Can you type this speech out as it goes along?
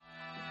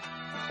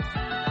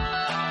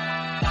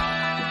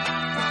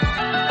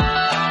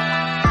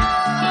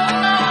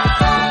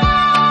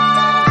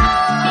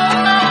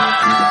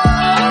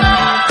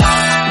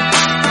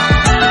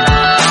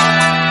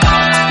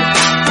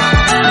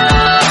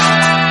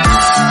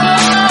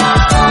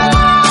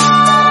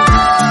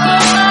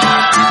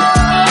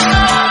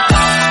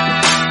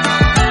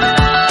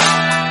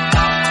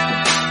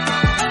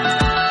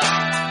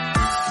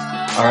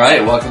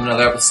right, welcome to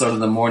another episode of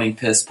the Morning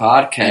Piss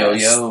Podcast. Yo,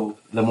 yo.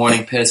 The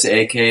Morning Piss,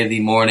 aka the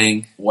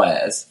Morning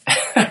Wes.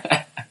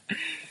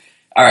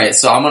 Alright,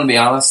 so I'm going to be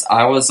honest,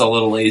 I was a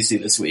little lazy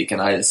this week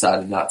and I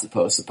decided not to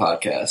post a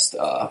podcast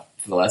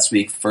for the last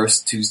week.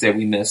 First Tuesday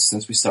we missed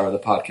since we started the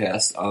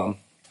podcast.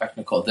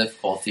 Technical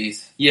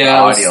difficulties.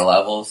 Yeah. Audio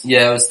levels.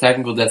 Yeah, it was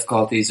technical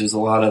difficulties. There's a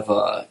lot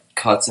of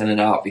cuts in and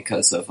out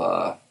because of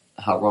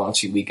how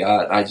raunchy we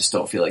got. I just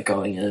don't feel like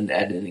going in and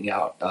editing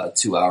out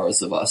 2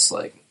 hours of us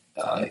like...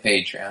 on the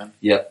Patreon.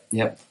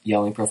 Yep,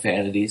 yelling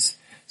profanities.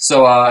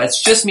 So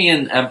it's just me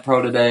and M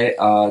Pro today.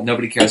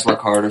 Nobody cares about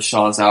Carter.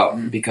 Sean's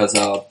out because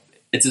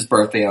it's his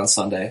birthday on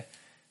Sunday.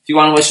 If you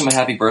want to wish him a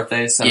happy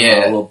birthday, send him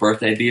a little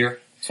birthday beer.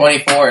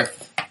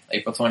 24th.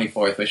 April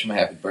 24th. Wish him a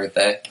happy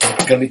birthday.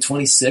 Gonna be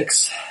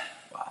 26.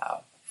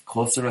 Wow.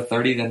 Closer to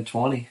 30 than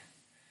 20.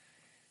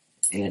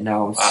 And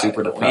now I'm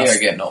super depressed. We are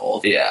getting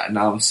old. Yeah,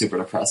 now I'm super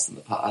depressed in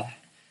the pod.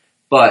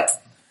 But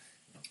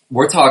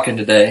we're talking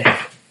today.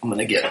 I'm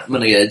gonna get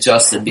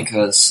adjusted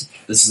because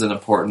this is an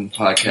important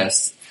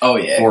podcast. Oh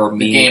yeah. For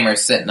me. The gamer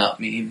sitting up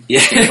meme.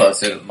 Yeah. Get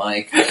closer to the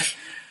mic.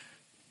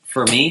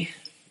 For me,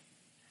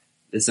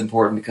 it's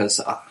important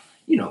because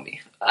you know me.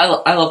 I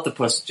love to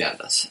push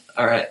agendas.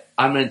 All right,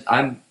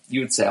 you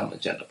would say I'm an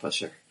agenda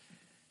pusher.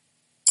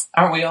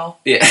 Aren't we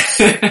all? Yeah.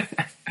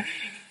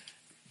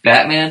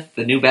 Batman,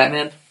 the new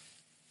Batman,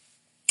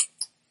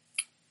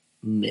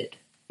 mid.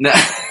 No,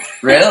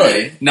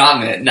 really?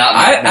 Not mid.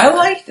 I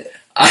liked it.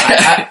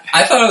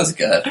 I thought it was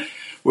good.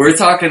 We're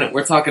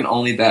talking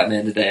only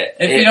Batman today.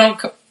 If you don't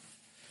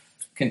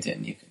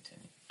continue.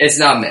 It's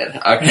not mid.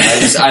 Okay,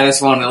 I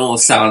just wanted a little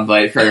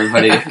soundbite for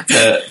everybody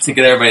to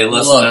get everybody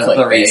listening to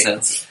the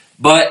reasons.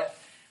 But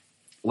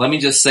let me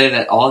just say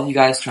that all of you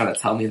guys trying to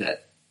tell me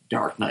that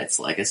Dark Knight's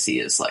legacy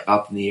is like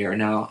up in the air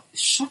now,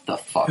 shut the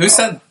fuck up. Who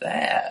said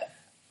that?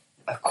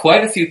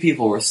 Quite a few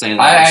people were saying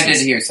that. I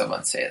did hear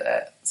someone say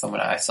that. Someone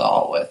I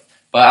saw it with.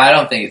 But I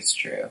don't think it's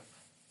true.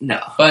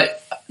 No.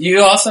 But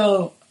you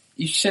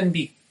shouldn't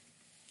be...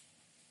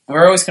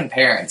 We're always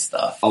comparing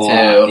stuff,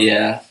 too.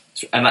 Yeah.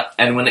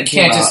 And when it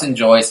came out... You can't just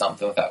enjoy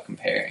something without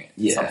comparing it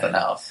to something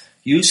else.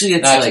 Usually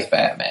it's not just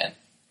Batman.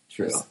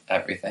 True. It's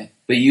everything.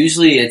 But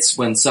usually it's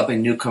when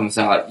something new comes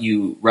out,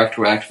 you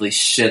retroactively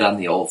shit on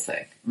the old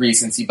thing.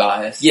 Recency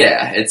bias.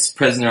 Yeah, it's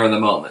prisoner of the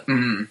moment.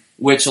 Mm-hmm.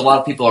 Which a lot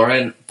of people are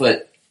in,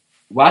 but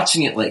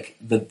watching it, like,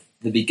 the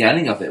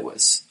beginning of it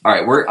was...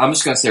 Alright, I'm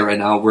just gonna say right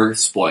now, we're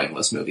spoiling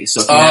this movie.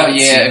 So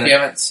if you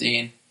haven't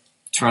seen...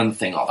 Turn the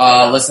thing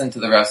off. Listen to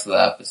the rest of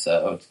the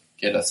episode,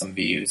 get us some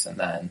views, and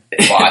then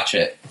watch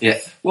it. Yeah.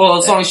 Well,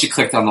 as long as you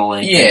clicked on the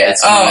link. Yeah.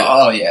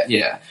 Yeah.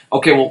 Yeah.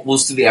 Okay, well, we'll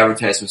just do the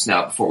advertisements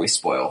now before we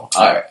spoil.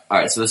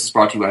 Alright, so this is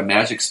brought to you by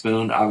Magic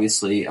Spoon,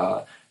 obviously,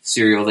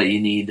 cereal that you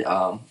need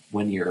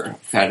when you're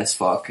fat as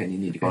fuck and you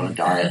need to go on a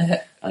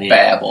diet.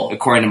 Babble.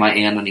 According to my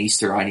aunt on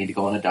Easter, I need to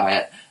go on a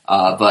diet.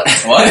 But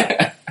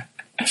what?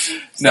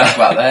 Talk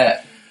about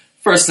that.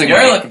 First thing,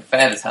 you're looking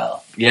fat as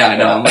hell. Yeah, I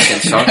know. I'm looking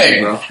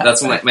chunky, bro.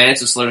 That's what my aunt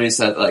just literally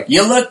said. Like,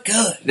 you look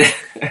good.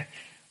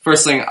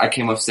 First thing I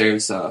came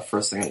upstairs.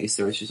 First thing on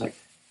Easter, she's like,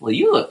 "Well,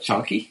 you look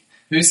chunky."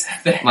 Who said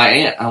that? My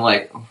aunt. I'm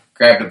like,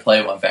 grabbed a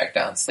plate, went back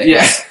downstairs.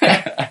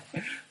 Yeah.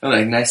 I'm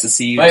like, nice to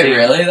see you. Wait,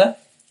 really though?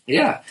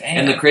 Yeah. Damn.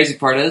 And the crazy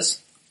part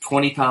is,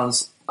 20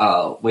 pounds.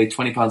 Weighed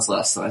 20 pounds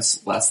less than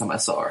last time I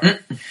saw her.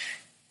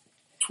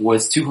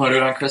 Was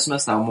 200 on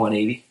Christmas. Now I'm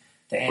 180.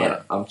 Damn.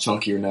 But I'm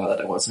chunkier now that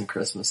I was on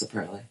Christmas.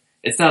 Apparently.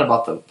 It's not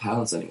about the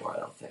pounds anymore,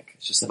 I don't think.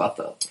 It's just about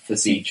the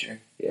physique.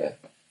 Yeah.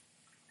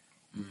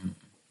 Mm.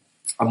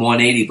 I'm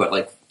 180, but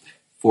like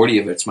 40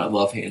 of it's my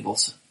love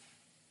handles.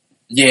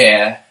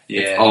 Yeah.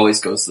 It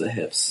always goes to the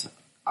hips.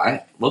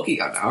 Loki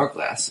got an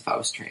hourglass if I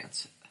was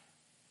trans.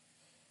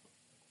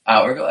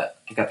 Hourglass?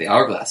 I got the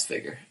hourglass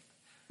figure.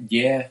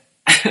 Yeah.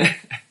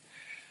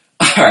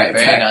 Alright.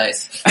 Very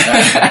nice.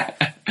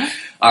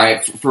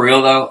 Alright, for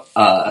real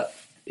though,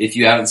 if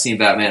you haven't seen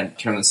Batman,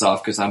 turn this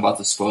off because I'm about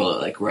to spoil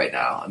it like right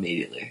now,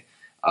 immediately.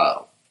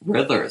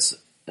 Riddler was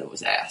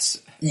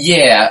ass.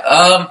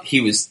 Yeah.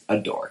 He was a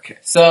dork.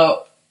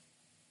 So,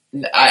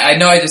 I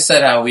know I just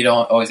said how we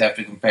don't always have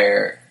to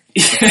compare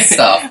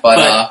stuff,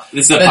 but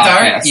this is a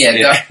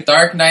podcast.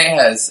 Dark Knight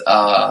has,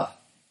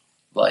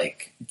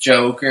 like,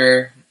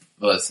 Joker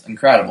was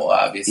incredible,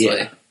 obviously.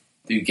 Yeah.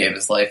 Dude gave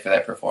his life for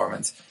that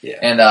performance. Yeah.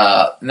 And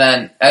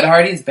then Ed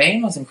Hardy's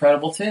Bane was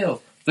incredible too.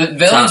 The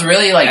villains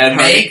really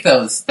make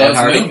those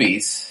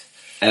movies.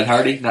 Ed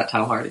Hardy, not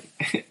Tom Hardy.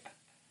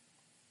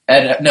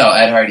 Ed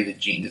Hardy, the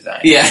gene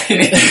designer. Yeah.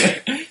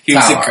 He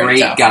was a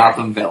great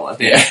Gotham villain.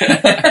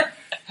 Yeah.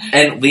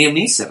 And Liam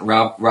Neeson,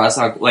 Ra's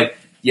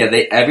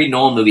every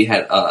Nolan movie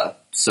had a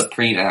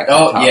supreme actor.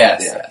 Oh,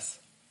 yes.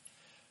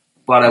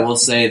 But I will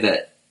say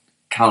that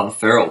Colin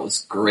Farrell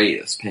was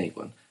great as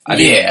Penguin. I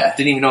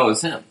didn't even know it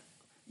was him.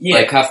 Yeah.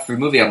 Like, half the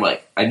movie, I'm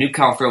like, I knew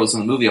Colin Farrell was in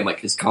the movie. I'm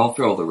like, is Colin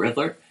Farrell the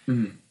Riddler?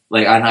 Mm-hmm.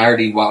 Like, and I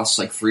already watched,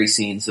 like, 3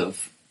 scenes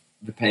of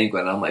the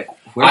Penguin. I'm like,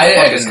 where the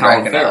fuck is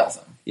Colin Farrell?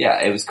 Him.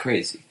 Yeah, it was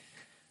crazy.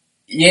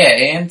 Yeah,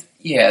 and,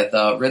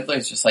 the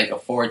Riddler's just like a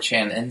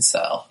 4chan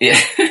incel. Yeah.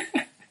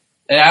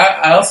 And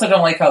I also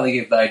don't like how they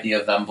give the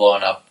idea of them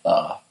blowing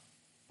up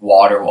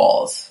water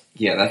walls.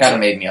 Yeah, that kind of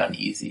made me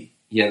uneasy.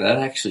 Yeah, that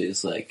actually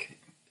is like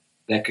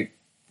that could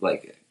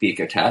like be a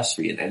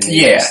catastrophe in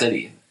any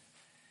city.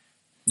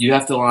 You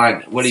have to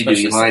line. What do you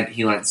do?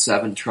 He lined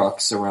 7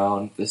 trucks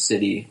around the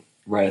city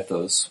right at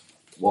those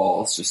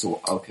walls. Just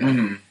okay.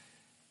 Mm-hmm.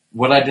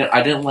 What I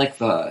didn't like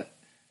the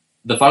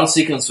final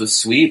sequence was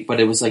sweet,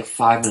 but it was like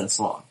 5 minutes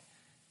long,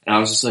 and I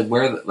was just like,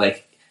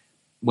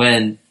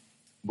 when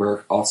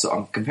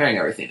I'm comparing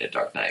everything to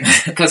Dark Knight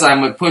because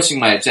I'm pushing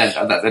my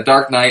agenda that the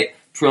Dark Knight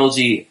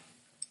trilogy,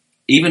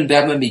 even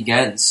Batman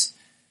Begins,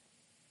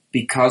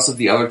 because of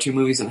the other 2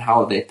 movies and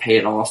how they pay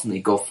it off and they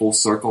go full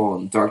circle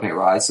in Dark Knight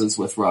Rises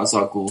with Ra's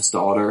al Ghul's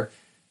daughter.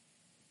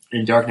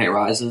 In Dark Knight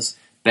Rises,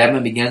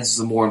 Batman Begins is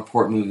a more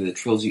important movie of the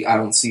trilogy. I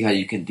don't see how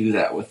you can do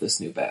that with this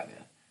new Batman.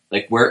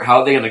 Like, how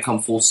are they going to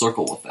come full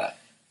circle with that?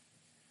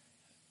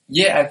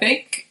 Yeah, I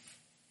think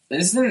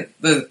isn't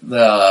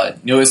the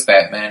newest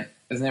Batman,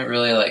 isn't it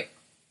really like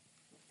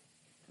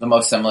the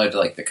most similar to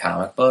like the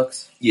comic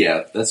books?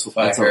 Yeah, that's what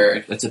I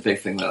heard. That's a big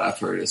thing that I've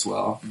heard as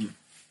well. Mm-hmm.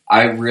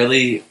 I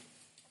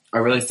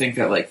really think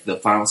that like the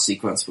final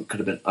sequence could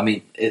have been. I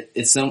mean,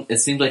 it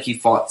seemed like he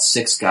fought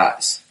 6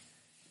 guys.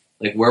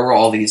 Like, where were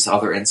all these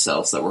other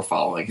incels that were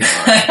following him?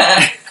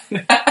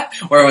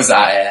 Where was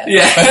I at?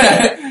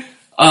 Yeah.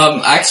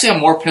 Actually, I'm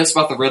more pissed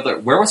about the Riddler.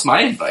 Where was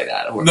my invite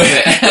at?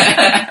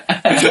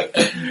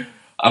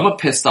 I'm a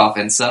pissed off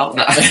incel.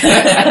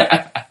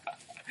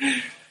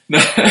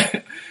 No.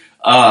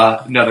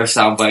 Another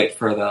soundbite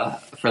for the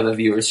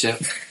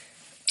viewership.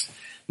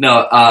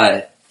 No,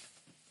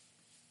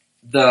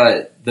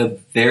 the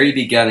very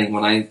beginning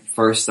when I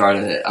first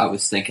started it, I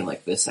was thinking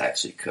like this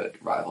actually could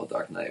rival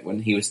Dark Knight. When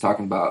he was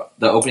talking about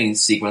the opening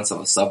sequence of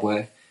a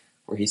subway,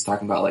 where he's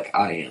talking about like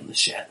I am the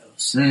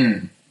shadows.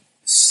 Mm.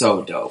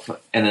 So dope.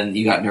 And then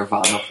you got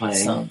Nirvana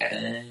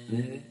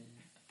playing.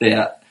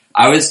 Yeah.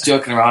 I was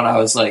joking around. I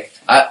was like,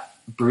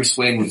 Bruce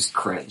Wayne was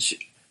cringe.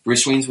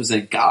 Bruce Wayne was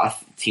a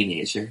goth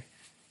teenager.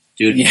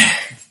 Dude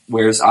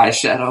wears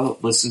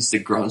eyeshadow, listens to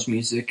grunge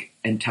music,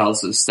 and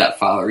tells his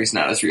stepfather he's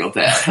not his real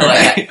dad.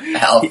 Like,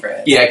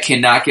 Alfred. Yeah,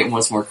 cannot get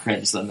much more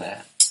cringe than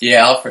that.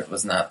 Yeah, Alfred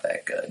was not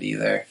that good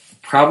either.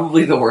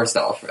 Probably the worst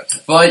Alfred.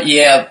 But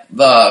yeah,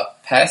 the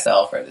past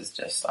Alfred is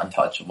just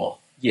untouchable.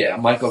 Yeah,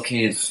 Michael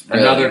Caine's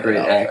really another great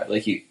actor.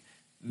 Like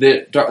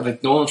the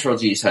Nolan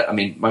trilogies had. I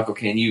mean, Michael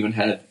Caine. You even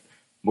had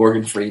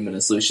Morgan Freeman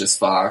as Lucius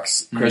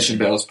Fox. Mm-hmm. Christian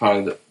Bale's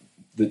probably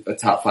a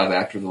top 5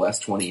 actor of the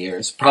last 20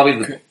 years.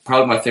 Probably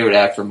my favorite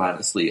actor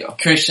minus Leo.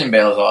 Christian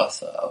Bale's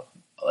also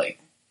like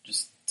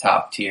just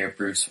top tier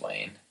Bruce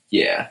Wayne.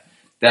 Yeah,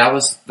 that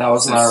was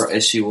another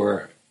issue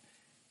where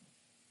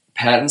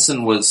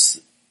Pattinson was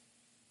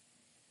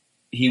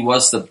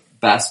the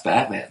best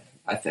Batman.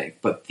 I think,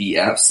 but the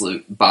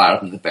absolute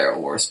bottom of the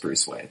barrel worst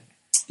Bruce Wayne.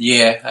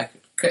 Yeah, I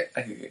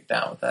could get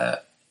down with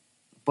that.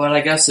 But I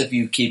guess if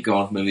you keep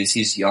going with movies,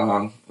 he's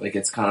young. Like,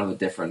 it's kind of a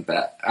different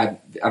I've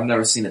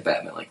never seen a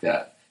Batman like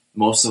that.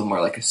 Most of them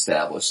are like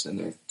established in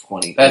their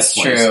 20s. That's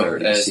 20s, true. 30s.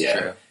 That is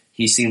true.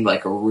 He seemed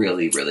like a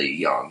really, really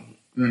young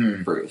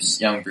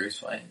Bruce. Young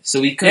Bruce Wayne.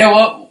 So he could. Yeah.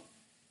 Well,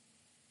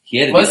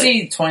 was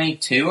he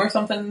 22 or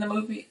something in the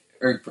movie?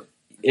 Or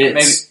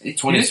it's maybe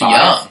 25. He was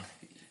young.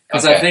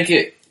 Because I think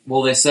it.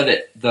 Well, they said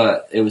it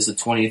was the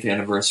 20th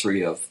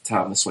anniversary of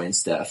Thomas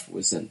Wayne's death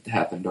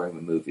happened during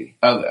the movie.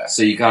 Okay.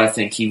 So you gotta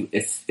think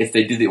if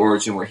they do the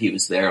origin where he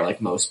was there,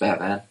 like most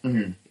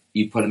Batman,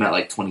 you put him at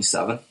like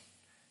 27,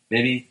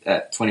 maybe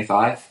at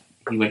 25.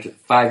 He went to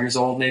 5 years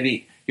old,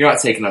 maybe. You're not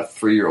taking a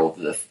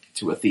 3-year-old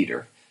to a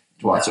theater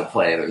to watch a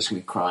play. They're just gonna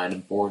be crying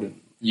and bored,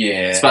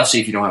 especially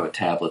if you don't have a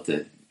tablet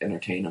to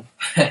entertain them.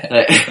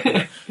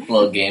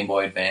 Little Game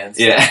Boy Advance.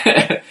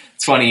 Yeah.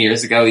 20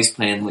 years ago, he's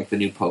playing like the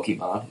new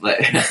Pokemon,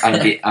 like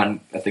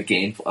at the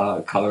Game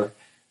Color,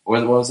 or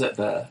what was it?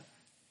 The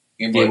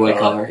Game Boy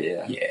Color.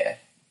 Yeah.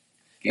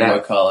 Game Boy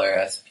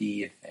Color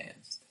SP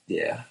Advanced.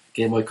 Yeah,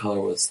 Game Boy Color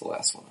was the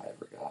last one I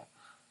ever got.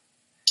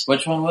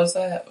 Which one was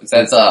that? Was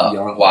that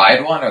the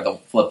wide one or the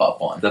flip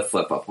up one? The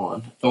flip up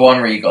one. The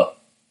one where you go.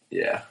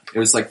 Yeah, it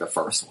was like the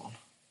first one.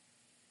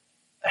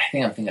 I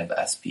think I'm thinking of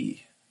the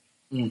SP.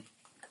 Mm.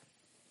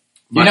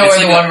 You know where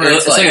the one where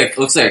it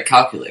looks like a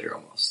calculator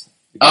almost.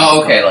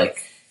 Oh, okay,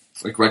 like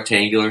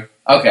rectangular.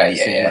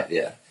 Okay,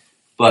 yeah.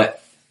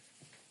 But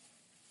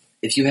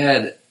if you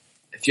had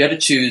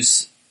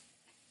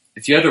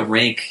to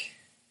rank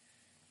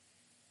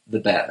the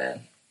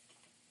Batman,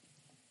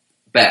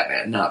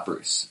 not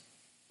Bruce,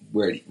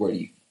 how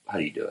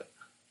do you do it?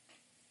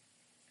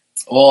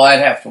 Well, I'd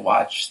have to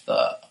watch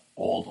the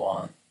old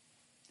one.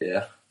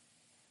 Yeah.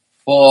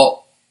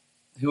 Well,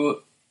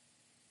 who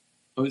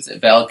was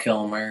it? Val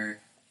Kilmer.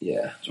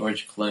 Yeah.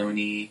 George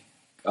Clooney.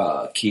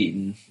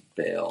 Keaton,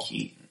 Bale,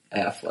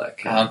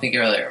 Affleck. I don't think I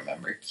really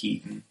remember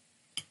Keaton.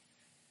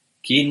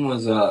 Keaton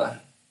was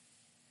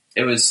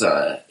it was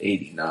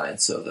 89,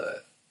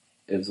 so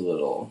it was a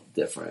little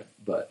different.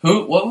 But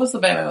what was the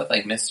Batman with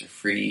like Mr.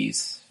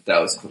 Freeze?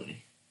 That was Clooney.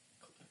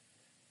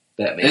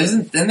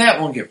 Batman. Didn't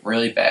that one get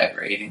really bad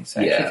ratings?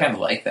 I actually kind of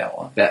like that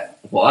one.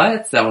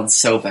 What? That one's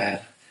so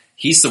bad.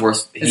 He's the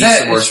worst. Is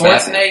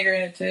Schwarzenegger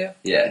in it too?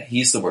 Yeah,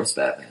 he's the worst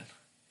Batman.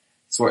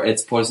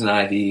 It's Poison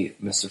Ivy,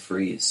 Mr.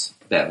 Freeze,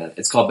 Batman.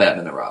 It's called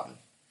Batman and Robin.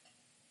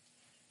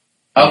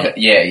 Okay,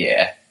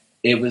 yeah.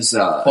 It was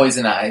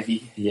Poison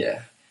Ivy.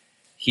 Yeah,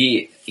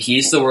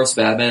 he's the worst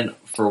Batman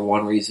for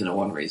one reason and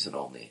one reason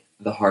only: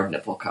 the hard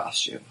nipple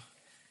costume.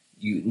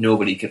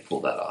 Nobody could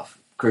pull that off.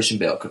 Christian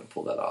Bale couldn't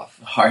pull that off.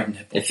 Hard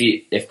nipple.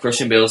 If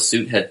Christian Bale's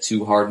suit had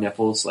two hard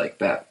nipples like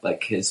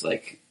his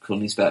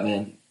Clooney's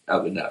Batman, I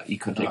would not. You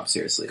couldn't take him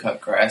seriously.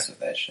 Cut grass with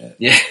that shit.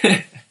 Yeah,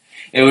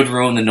 it would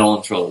ruin the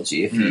Nolan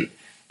trilogy if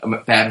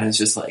Batman's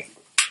just like.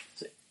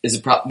 Is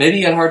it maybe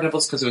he had hard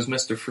nipples because it was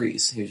Mr.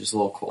 Freeze? He was just a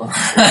little cool.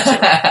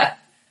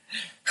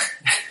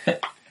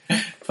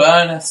 Put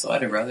on a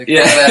sweater, brother. Cover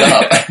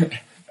that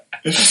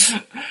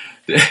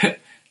up.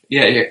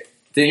 Yeah.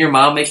 Didn't your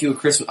mom make you a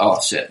Christmas?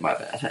 Oh shit, my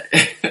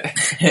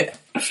bad.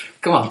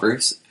 Come on,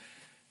 Bruce.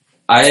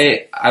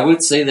 I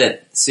would say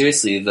that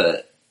seriously,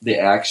 the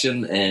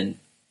action, and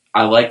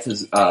I liked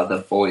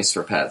the voice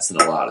for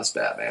Pattinson a lot as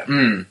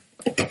Batman.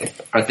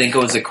 I think it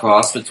was a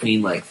cross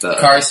between like the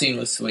car scene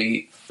was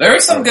sweet. There were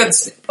some good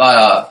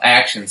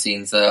action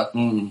scenes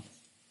though.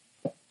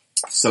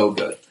 So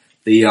good.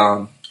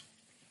 The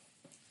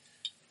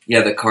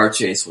the car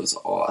chase was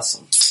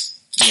awesome.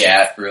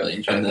 Yeah, I really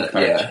enjoyed the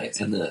car chase.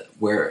 And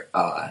where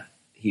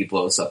he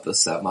blows up the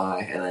semi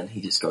and then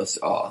he just goes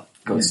through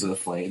the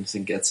flames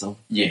and gets them.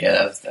 Yeah,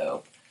 that was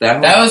dope.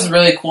 That was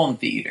really cool in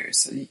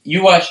theaters.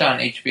 You watched it on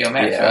HBO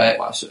Max, right? I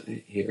watched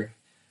it here.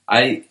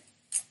 I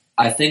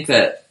think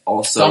that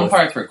also some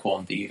parts were cool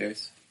in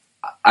theaters.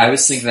 I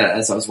was thinking that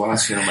as I was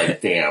watching it, I'm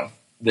like, damn,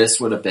 this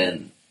would have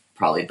been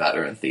probably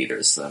better in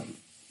theaters than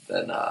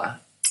it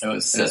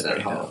was sitting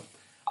at home. Dope.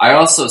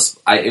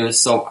 It was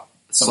so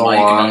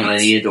long, and I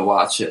needed to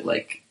watch it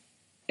like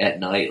at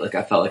night. Like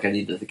I felt like I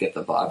needed to get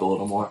the vibe a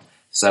little more,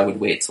 so I would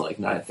wait till like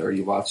 9:30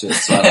 to watch it.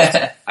 So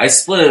I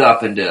split it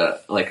up into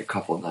like a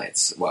couple of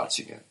nights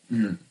watching it.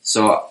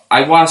 So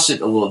I watched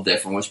it a little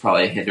different, which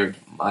probably hindered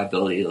my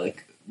ability to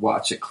like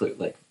watch it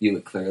view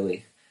it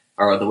clearly,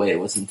 or the way it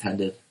was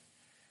intended.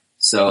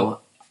 So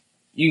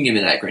you can give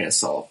me that grain of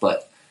salt,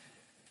 but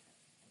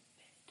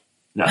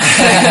no.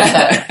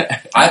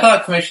 I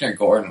thought Commissioner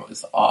Gordon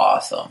was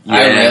awesome. Yeah.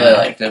 I really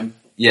liked him.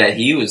 Yeah,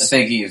 he was. I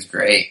think he was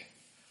great.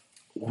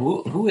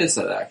 Who is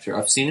that actor?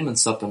 I've seen him in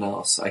something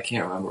else. I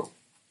can't remember.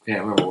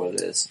 What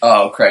it is.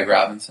 Oh, Craig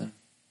Robinson.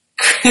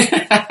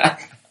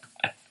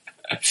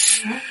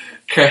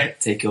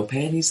 Take your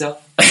panties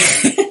off.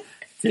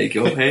 Take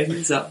your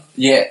panties off.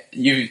 Yeah,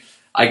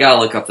 I gotta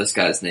look up this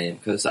guy's name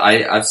because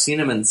I've seen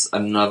him in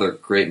another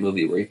great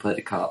movie where he played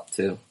a cop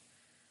too.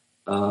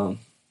 Let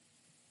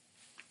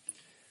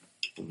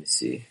me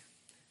see.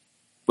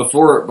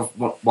 While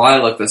I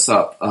look this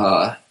up,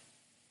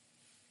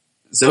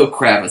 Zoe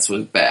Kravitz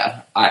was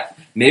bad.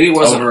 Maybe it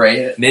wasn't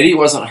overrated. Maybe it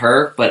wasn't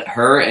her, but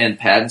her and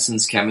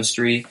Pattinson's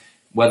chemistry,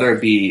 whether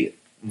it be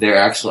their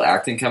actual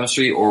acting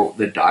chemistry or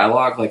the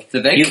dialogue, like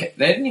they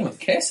didn't even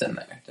kiss in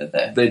there, did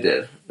they? They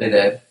did. They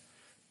did.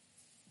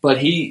 But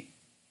he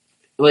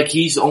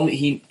doesn't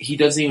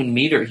even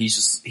meet her.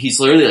 He's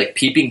literally like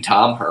peeping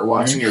Tom her,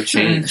 watching her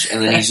change,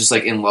 and then he's just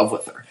like in love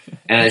with her.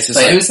 And it's just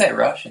like who's that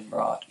Russian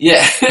broad?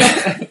 Yeah.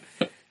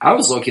 I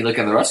was low-key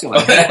looking at the Russian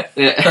like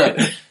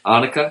yeah.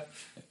 Annika.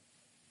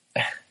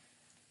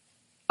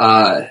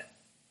 Let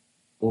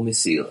me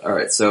see.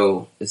 Alright,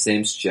 so his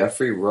name's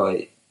Jeffrey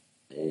Wright,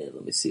 and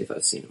let me see if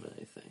I've seen him in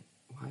anything.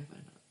 Why have I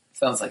not?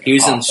 Sounds like he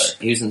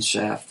was in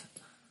Shaft.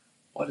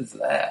 What is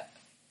that?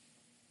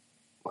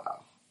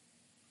 Wow.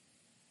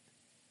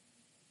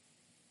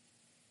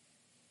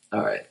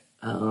 Alright.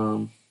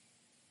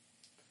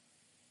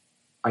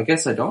 I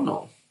guess I don't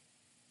know.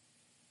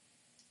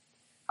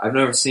 I've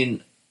never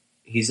seen.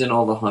 He's in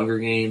all the Hunger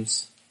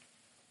Games.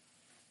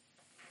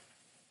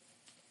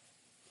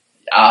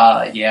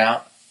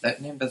 Yeah.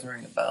 That name doesn't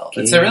ring a bell.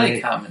 It's a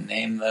really common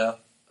name, though.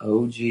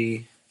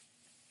 OG.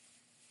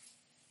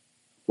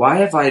 Why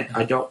have I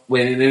don't...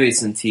 Wait, maybe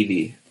it's in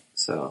TV,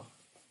 so...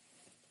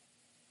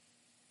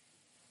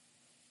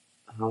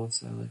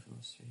 Homicide, Life on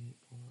the Street.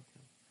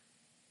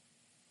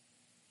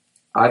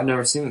 I've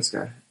never seen this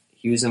guy.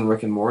 He was in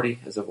Rick and Morty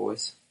as a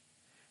voice.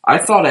 I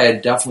thought I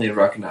had definitely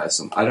recognized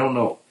him. I don't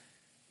know.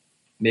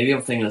 Maybe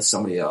I'm thinking of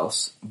somebody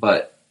else,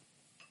 but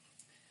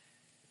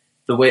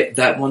the way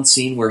that one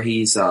scene where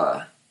he's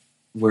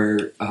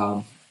where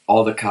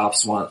all the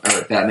cops or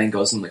Batman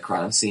goes in the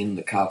crime scene,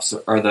 the cops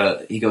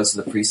he goes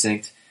to the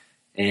precinct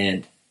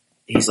and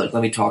he's like,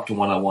 "Let me talk to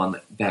one-on-one."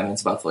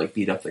 Batman's about to like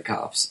beat up the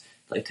cops,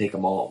 like take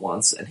them all at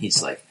once, and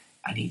he's like,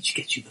 "I need to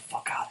get you the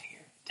fuck out of here.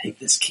 Take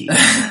this key,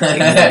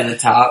 take him to the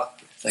top."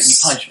 It's like, you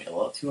punched me a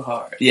little too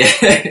hard.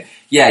 Yeah,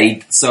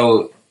 yeah.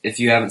 So if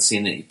you haven't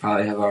seen it, you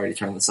probably have already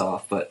turned this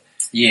off, but.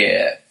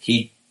 Yeah.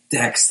 He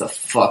decks the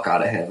fuck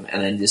out of him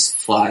and then just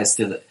flies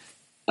to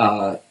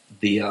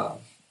the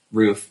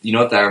roof. You know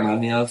what that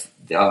reminded me of?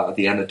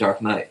 The end of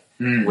Dark Knight.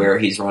 Where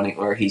he's running,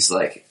 where he's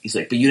like,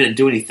 but you didn't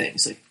do anything.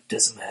 He's like,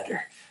 doesn't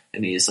matter.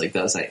 and he just like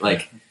does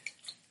like.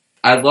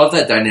 I love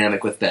that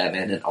dynamic with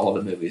Batman in all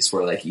the movies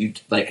where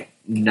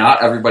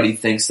not everybody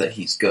thinks that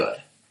he's good.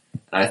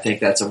 And I think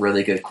that's a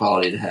really good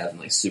quality to have in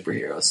like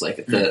superheroes.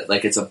 Like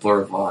it's a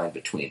blurred line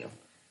between them.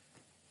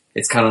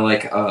 It's kind of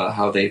like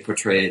how they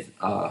portrayed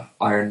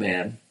Iron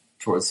Man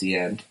towards the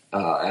end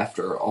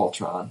after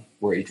Ultron,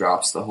 where he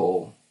drops the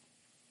whole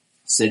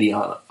city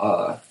on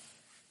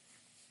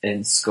in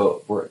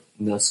Noscovia.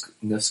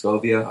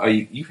 Oh,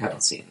 you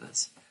haven't seen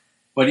this?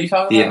 What are you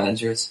talking about? The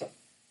Avengers.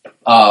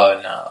 Oh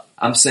no!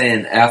 I'm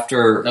saying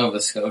after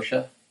Nova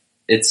Scotia.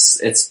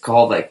 It's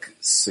called like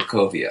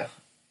Sokovia,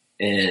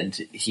 and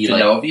he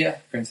Genovia,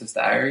 Princess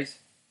Diaries.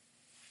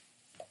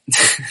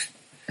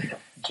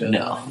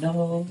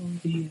 No.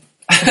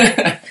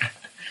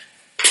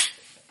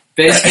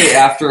 Basically,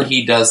 after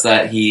he does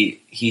that,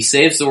 he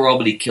saves the world,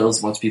 but he kills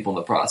a bunch of people in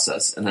the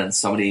process, and then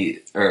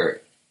somebody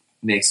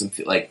makes him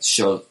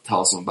feel,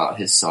 tells him about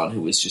his son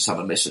who was just on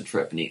a mission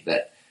trip, and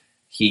that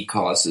he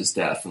caused his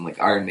death, and like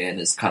Iron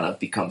Man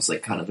becomes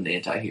like kind of an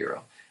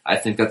anti-hero. I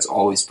think that's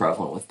always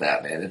prevalent with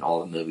Batman in all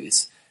the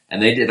movies, and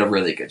they did a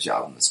really good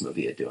job in this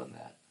movie at doing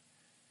that.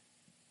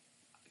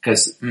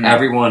 Because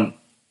everyone,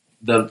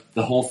 the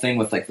whole thing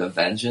with like the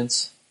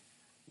vengeance,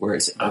 where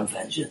it's I'm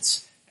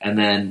vengeance, and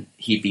then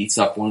he beats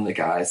up one of the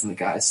guys, and the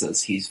guy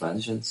says he's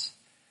vengeance,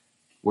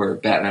 where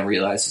Batman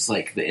realizes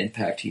like the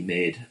impact he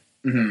made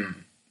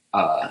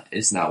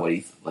is not what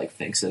he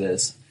thinks it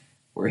is.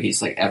 Where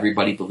he's like,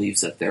 everybody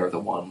believes that they're the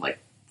one like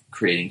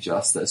creating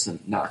justice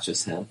and not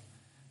just him.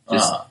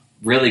 Just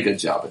really good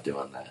job at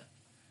doing that.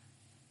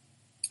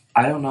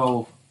 I don't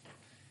know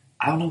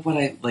what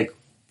I like.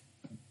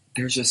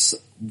 There's just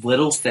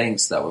little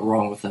things that were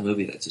wrong with the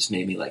movie that just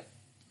made me like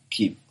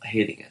keep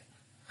hating it.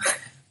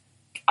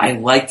 I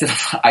liked it.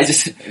 I'm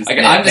just a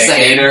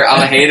hater.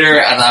 I'm a hater,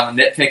 and I'm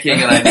nitpicking,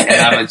 and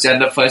I'm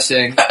agenda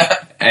pushing,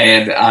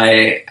 and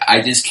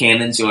I just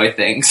can't enjoy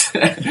things.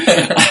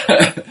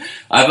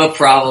 I have a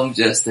problem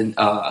just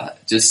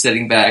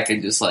sitting back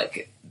and just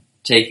like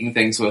taking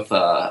things with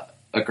a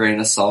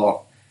grain of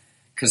salt,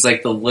 because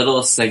like the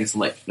littlest things, I'm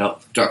like, no,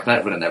 Dark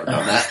Knight would have never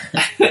done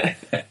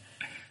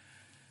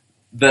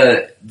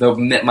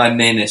that. My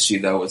main issue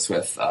though was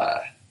with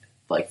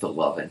like the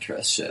love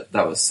interest shit.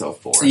 That was so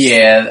forced.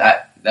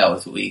 Yeah, that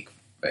was weak.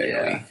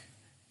 Very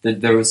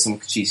weak. There was some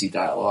cheesy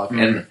dialogue,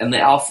 and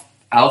the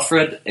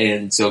Alfred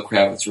and Zoe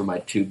Kravitz were my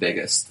two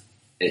biggest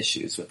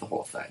issues with the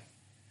whole thing.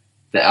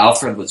 The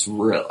Alfred was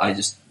real. I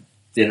just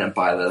didn't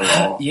buy that at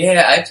all.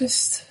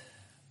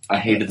 I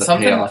hated the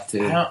payoff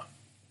too.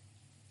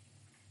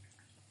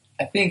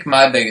 I think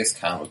my biggest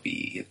con would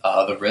be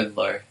the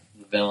Riddler,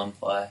 the villain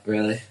play.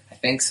 Really? I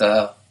think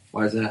so.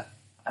 Why is that?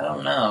 I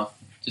don't know.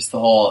 Just the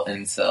whole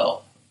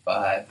incel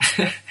vibe.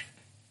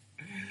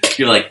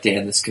 You're like,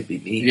 damn, this could be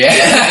me.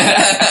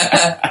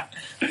 Yeah.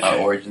 My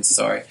origin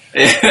story.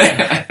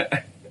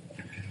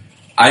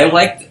 I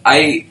liked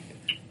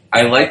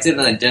it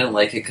and I didn't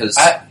like it because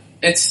I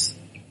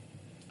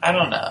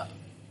don't know.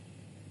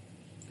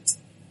 It's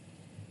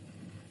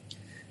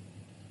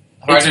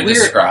hard to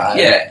describe.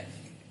 Yeah,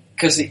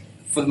 because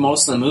for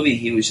most of the movie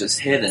he was just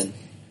hidden.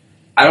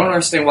 I don't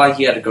understand why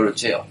he had to go to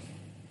jail.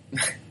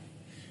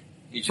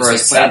 You just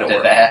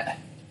accepted that.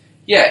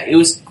 Yeah, it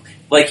was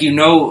like you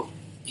know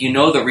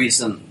the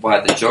reason why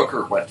the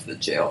Joker went to the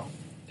jail.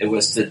 It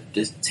was to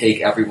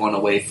take everyone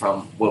away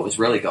from what was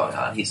really going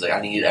on. He's like,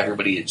 I need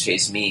everybody to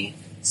chase me,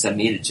 send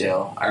me to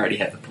jail. I already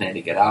have the plan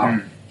to get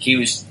out. He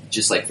was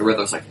just like, the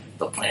Riddler was like,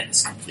 the plan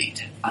is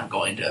complete. I'm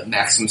going to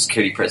maximum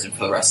security prison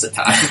for the rest of the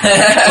time.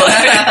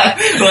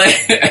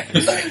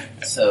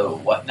 So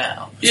what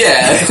now?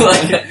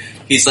 Yeah,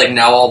 he's like,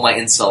 now all my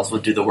incels will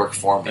do the work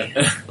for me.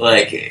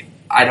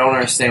 I don't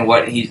understand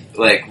why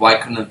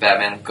couldn't the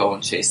Batman go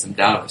and chase them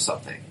down or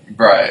something?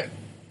 Right.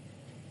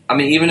 I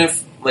mean, even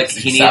if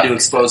he needed to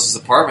expose his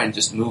apartment and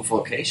just move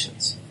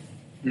locations.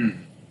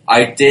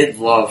 I did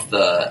love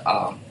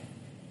the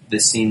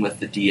scene with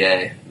the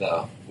DA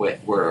though,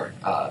 where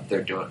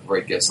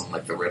he gives him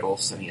like the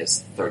riddles and he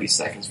has 30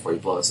 seconds before he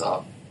blows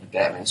up. And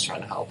Batman's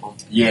trying to help him.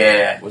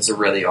 Yeah, it was a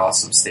really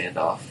awesome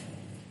standoff.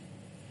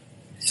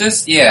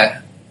 Just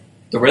the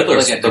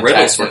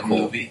Riddlers were cool.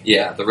 Movie.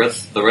 Yeah, the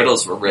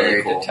riddles were really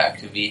very cool.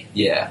 Detective-y.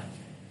 Yeah,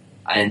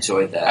 I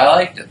enjoyed that. I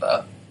liked it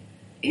though.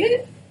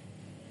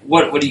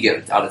 What do you give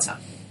it out of 10?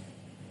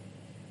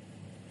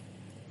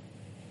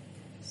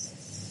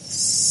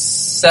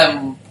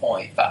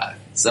 7.5.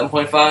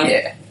 7.5?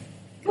 Yeah,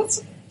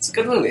 it's a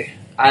good movie.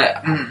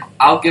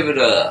 I'll give it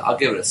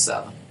a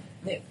 7.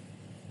 Yeah,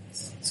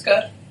 it's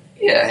good.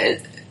 Yeah,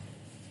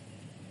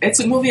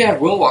 it's a movie I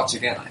will watch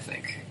again. I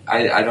think.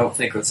 I don't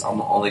think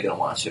I'm only gonna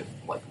watch it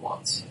like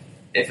once.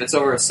 If it's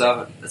over a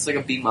 7, it's like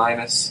a B-.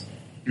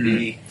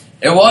 B.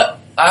 It was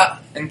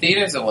in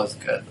theaters. It was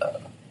good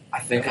though. I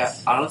think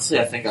if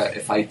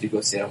I do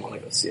go see it, I want to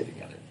go see it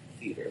again in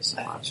theaters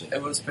and watch it.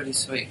 It was pretty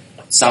sweet.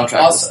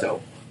 Soundtrack was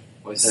dope.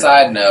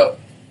 Side note: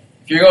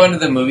 if you're going to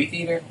the movie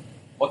theater,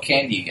 what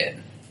candy you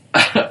getting?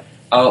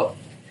 Oh,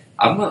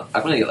 I'm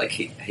gonna get like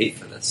hate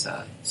for this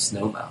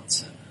snow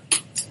mounts.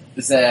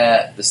 Is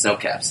that the snow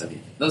caps? I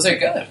mean, those are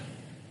good.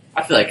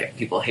 I feel like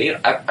people hate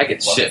it. I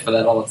get shit for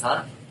that all the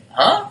time.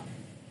 Huh?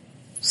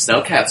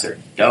 Snow caps are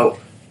dope.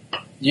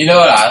 You know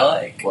what I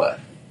like? What?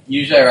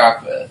 Usually I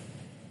rock with.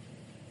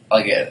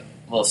 I'll get a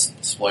little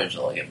splurge.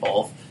 I'll get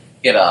both.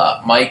 Get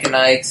Mike and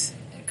Ike's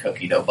and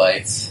cookie dough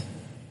bites.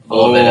 A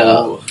little bit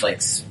of like.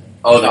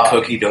 The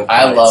cookie dough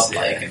bites. I love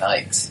Mike and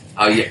Ike's.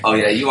 Oh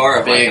yeah, you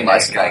are a big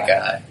Mike and Mike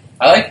guy.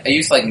 I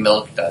used to like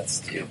Milk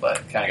Duds too,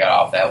 but kind of got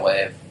off that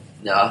wave.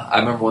 No, I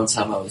remember one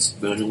time I was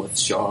mooning with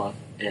Sean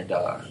and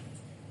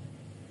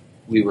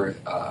we were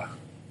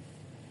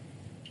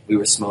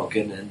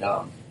smoking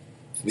and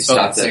we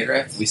stopped at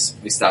cigarettes.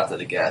 We stopped at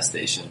a gas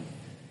station.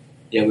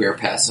 Yeah, we were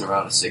passing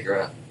around a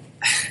cigarette.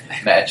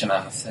 Matching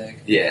on a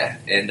cig. Yeah,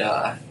 and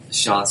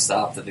Sean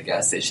stopped at the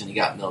gas station. He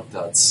got Milk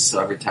Duds,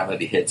 so every time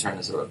that he hit turn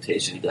as a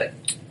rotation, he'd be like,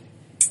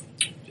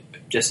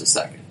 just a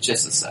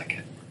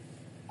second.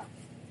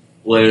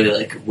 Literally,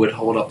 like, would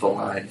hold up the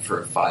line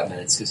for 5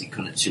 minutes because he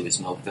couldn't chew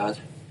his Milk Dud.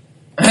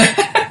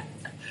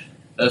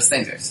 Those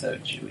things are so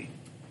chewy.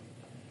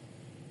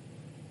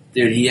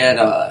 Dude, he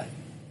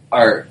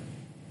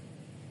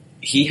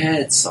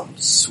had some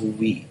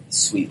sweet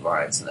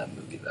lines in that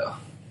movie, though.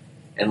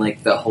 And,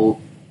 like,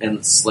 and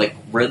it's, like,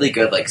 really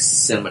good, like,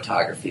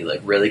 cinematography, like,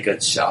 really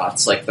good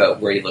shots, like,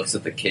 where he looks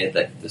at the kid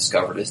that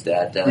discovered his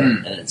dad dead,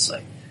 and it's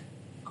like,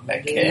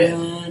 that kid.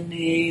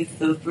 Underneath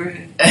the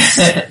bridge,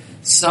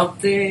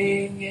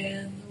 something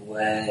in the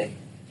way,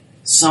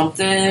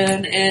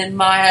 something in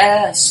my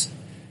ass.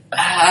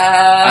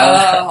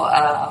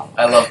 Ow.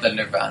 I love the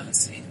Nirvana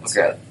scenes.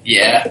 Okay.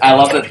 Yeah, I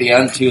love at the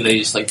end, too, they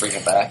just, like, bring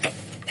it back.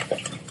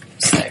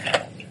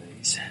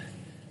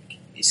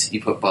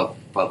 You put Bud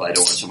Light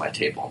Orange on my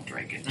table, I'm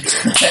drinking.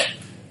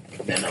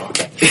 Then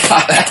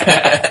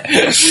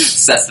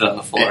sets it on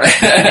the floor.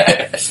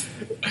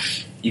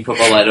 You put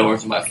Bud Light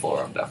Orange on my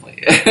floor, I'm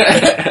definitely...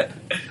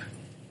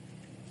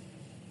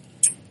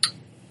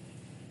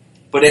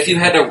 But if you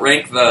had to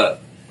rank the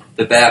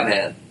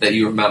Batman that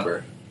you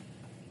remember,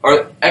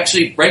 or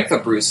actually rank the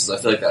Bruces, I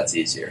feel like that's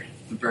easier.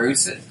 The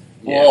Bruces?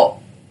 Yeah.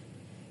 Well,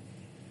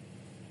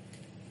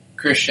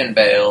 Christian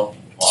Bale,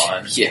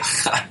 one. Yeah.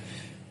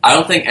 I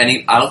don't think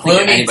anybody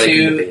can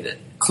debate it.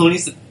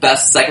 Clooney's the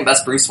second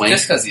best Bruce Wayne.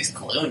 Just because he's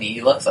Clooney,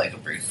 he looks like a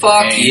Bruce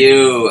Fuck Wayne.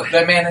 you.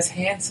 That man is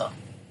handsome.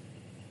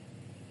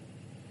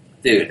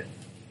 Dude.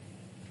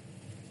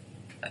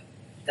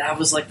 That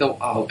was like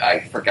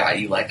I forgot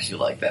you like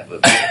that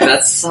movie.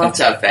 That's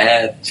such a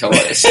bad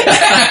choice.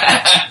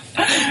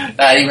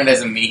 Not even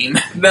as a meme.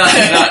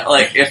 Not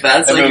like, if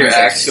that's that like your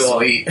actual...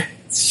 Sweet.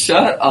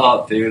 Shut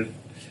up, dude.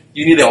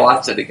 You need to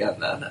watch it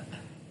again then.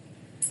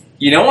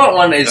 You know what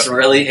one is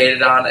really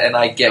hated on, and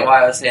I get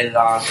why I was hated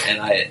on,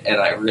 and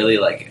I really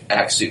like,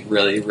 actually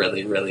really,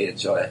 really, really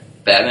enjoy it.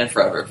 Batman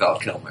Forever, Val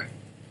Kilmer.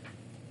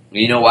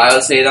 You know why I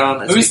was hated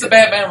on? Who's the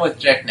Batman with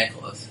Jack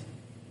Nicklaus?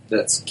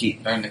 That's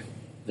Keaton. Or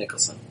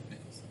Nicholson.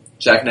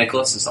 Jack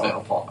Nicklaus is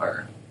Arnold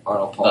Palmer,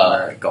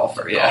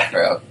 golfer. Yeah,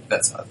 golfer.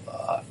 That's what I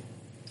thought.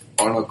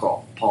 Arnold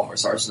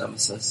Palmer's arch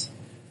nemesis.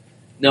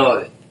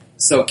 No,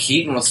 so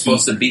Keaton was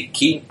supposed to be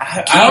Keaton.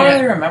 I don't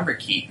really remember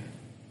Keaton.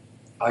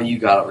 Oh, you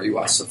gotta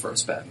rewatch the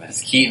first Batman.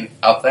 Is Keaton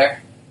up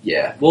there?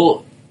 Yeah.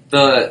 Well,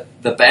 the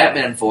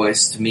Batman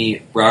voice to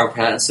me, Robert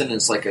Pattinson,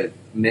 is like a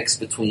mix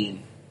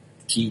between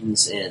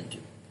Keaton's and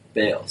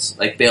Bale's.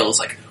 Like Bale's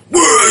like,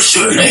 "Where is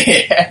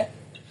she?"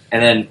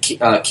 And then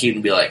Keaton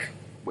would be like,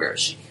 "Where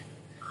is she?"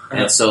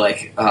 And so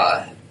like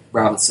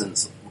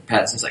Pattinson's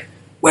like,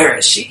 "Where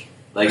is she?"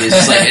 Like it's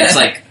just like it's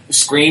like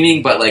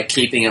screaming, but like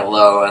keeping it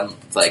low and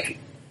like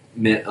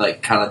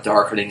kind of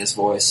darkening his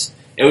voice.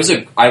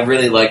 I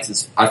really liked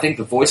his. I think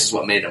the voice is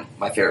what made him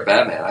my favorite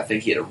Batman. I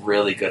think he had a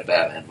really good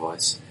Batman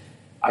voice.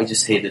 I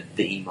just hated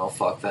the emo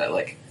fuck that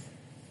like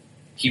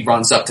he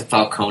runs up to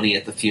Falcone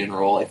at the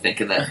funeral, like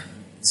thinking that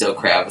Zoe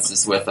Kravitz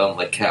is with him,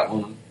 like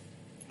Catwoman.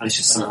 And it's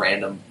just some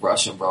random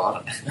Russian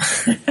broad,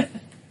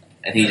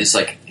 and he just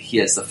like he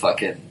has the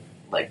fucking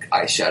like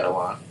eyeshadow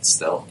on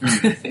still.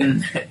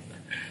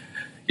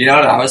 You know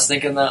what I was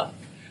thinking though?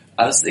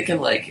 I was thinking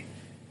like.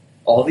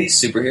 All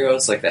these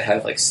superheroes, like, that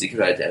have, like,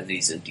 secret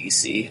identities in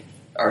DC,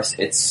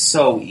 it's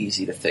so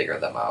easy to figure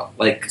them out.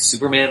 Like,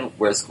 Superman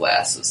wears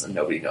glasses and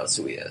nobody knows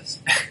who he is.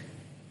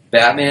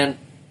 Batman,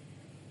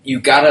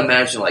 you gotta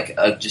imagine, like,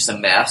 just a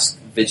masked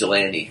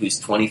vigilante who's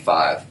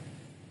 25,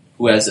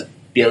 who has $1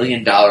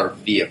 billion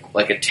vehicle,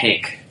 like a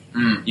tank.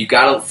 You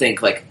gotta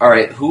think, like,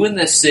 alright, who in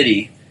this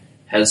city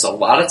has a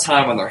lot of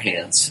time on their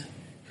hands,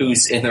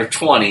 who's in their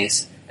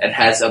 20s, and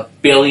has $1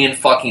 billion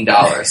fucking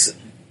dollars?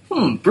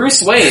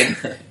 Bruce Wayne...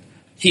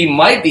 He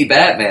might be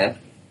Batman,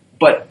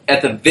 but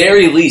at the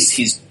very least,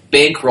 he's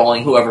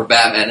bankrolling whoever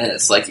Batman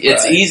is. Like,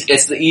 it's easy.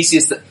 It's the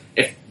easiest.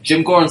 If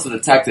Jim Gordon's the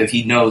detective,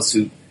 he knows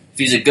who. If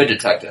he's a good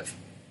detective,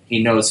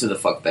 he knows who the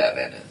fuck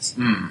Batman is.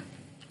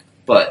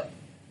 But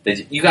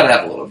you gotta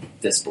have a little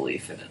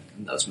disbelief in it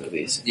in those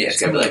movies. Yeah,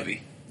 it's a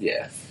movie.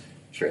 Yeah,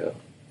 true.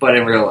 But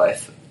in real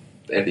life,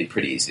 it'd be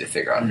pretty easy to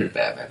figure out who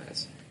Batman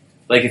is.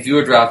 Like, if you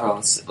were dropping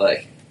on,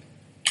 like,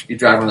 you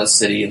drive around the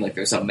city and like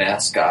there's a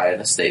masked guy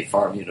in a State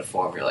Farm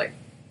uniform. You're like,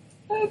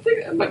 I think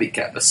it might be a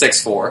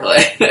 6'4",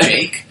 like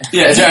Jake.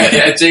 Yeah, that's right.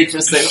 Yeah, Jake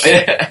just like,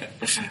 yeah.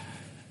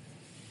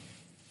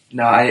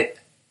 No,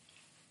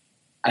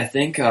 I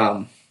think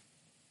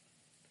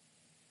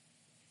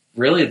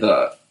really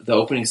the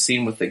opening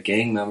scene with the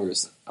gang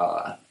members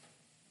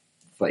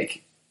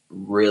like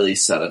really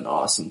set an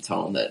awesome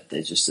tone that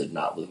they just did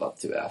not live up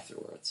to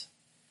afterwards.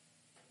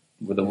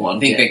 With the one,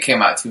 think they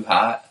came out too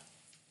hot.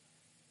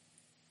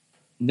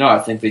 No, I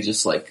think they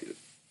just like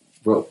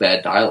wrote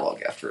bad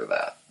dialogue after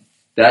that.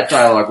 That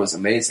dialogue was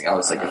amazing. I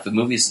was like, if the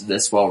movie's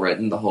this well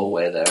written the whole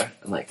way there,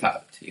 and like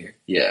top tier,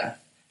 yeah.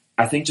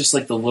 I think just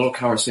like the little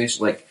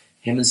conversation, like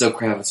him and Zoe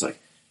Kravitz, like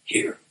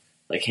here,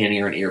 like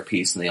handing her an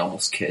earpiece, and they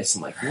almost kiss.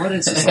 I'm like, what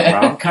is this, a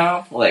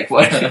rom-com? Like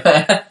what?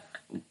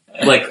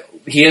 Like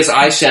he has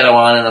eyeshadow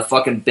on and a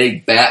fucking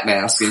big bat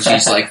mask, and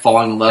she's like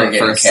falling in love at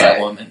first sight.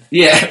 Catwoman.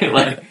 Yeah,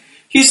 like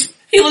he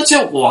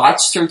legit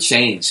watched her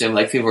change, and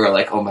like people were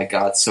like, "Oh my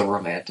god, so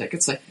romantic."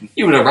 It's like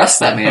you would arrest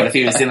that man if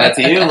he was doing that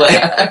to you.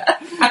 Like,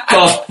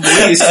 oh,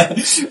 please.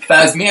 If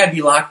that was me, I'd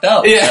be locked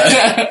up.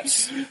 Yeah,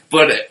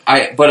 but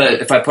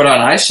if I put on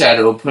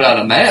eyeshadow, put on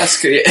a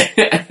mask,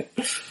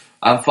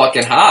 I'm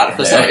fucking hot.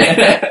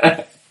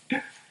 Yeah.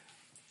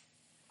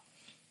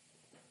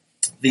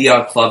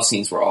 The club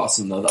scenes were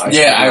awesome, though.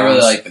 I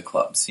really like the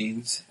club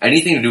scenes.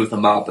 Anything to do with the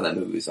mob in that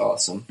movie was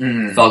awesome.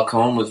 Mm.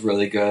 Falcone was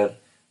really good.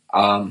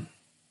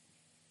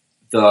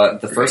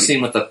 The first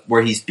scene with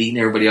where he's beating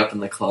everybody up in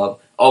the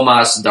club.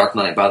 Homage to Dark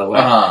Knight, by the way.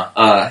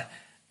 Uh-huh.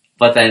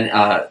 But then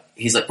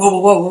he's like,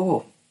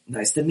 whoa,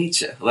 nice to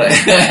meet you. Like,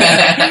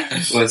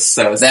 was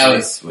so that sweet.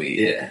 was sweet.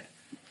 Yeah.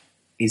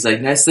 He's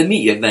like, nice to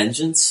meet you,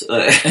 Vengeance.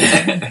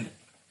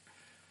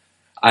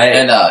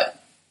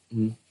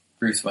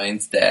 Bruce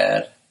Wayne's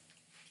dad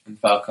and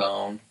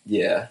Falcone.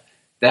 Yeah.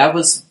 That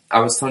was,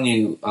 I was telling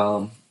you,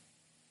 did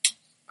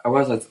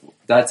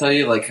I tell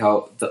you like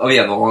how, the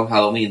Long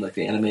Halloween, like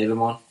the animated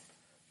one,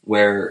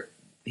 where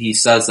he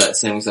says that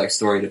same exact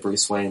story to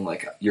Bruce Wayne,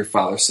 like, your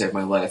father saved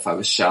my life, I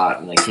was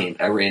shot, and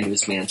I ran into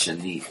his mansion,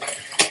 he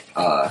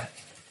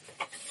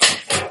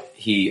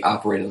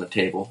operated on the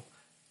table.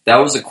 That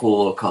was a cool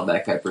little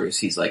comeback by Bruce.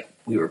 He's like,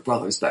 we were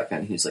brothers back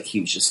then. He was like, he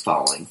was just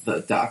following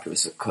the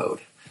doctor's code.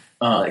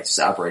 Like, just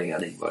operating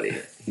on anybody.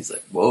 He's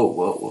like,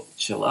 whoa,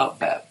 chill out,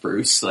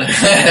 Bruce.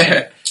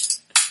 Like,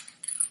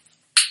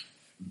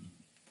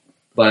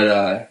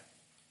 but,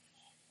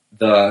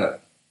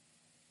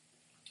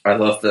 I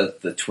love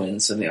the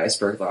twins in the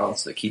Iceberg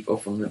Lounge that keep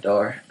open the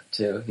door,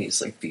 too. He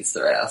just, like, beats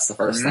their ass the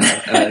first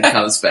time, and then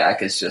comes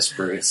back, it's just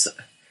Bruce.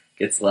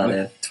 Gets let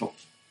in.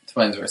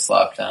 Twins were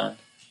slopped on.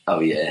 Oh,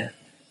 yeah.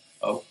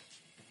 Oh.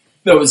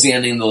 That was the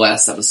ending of the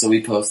last episode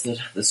we posted,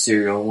 the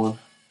serial one.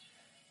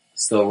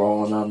 Still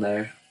rolling on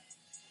there.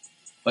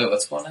 Wait,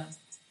 what's going on?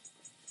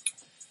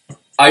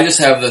 I just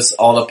have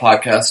all the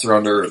podcasts are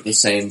under the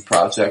same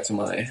project in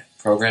my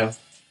program.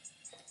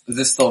 Is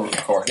this still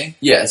recording?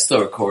 Yeah, it's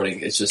still recording.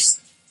 It's just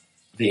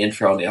the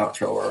intro and the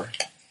outro are...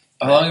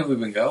 How long have we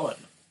been going?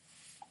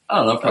 I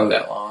don't know, probably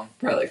not that long.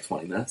 Probably like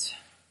 20 minutes.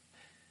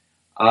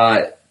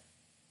 And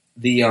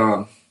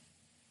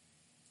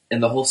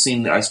the whole scene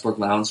in the Iceberg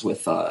Lounge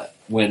with,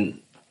 when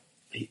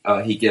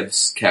he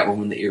gives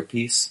Catwoman the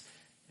earpiece,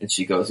 and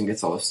she goes and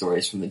gets all the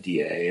stories from the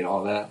DA and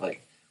all that,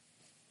 like,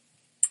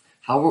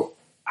 I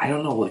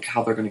don't know, like,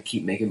 how they're gonna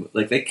keep making,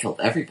 like, they killed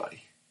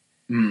everybody.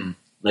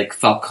 Like,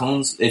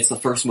 it's the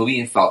first movie,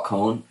 and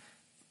Falcone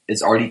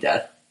is already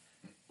dead.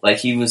 Like,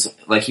 he was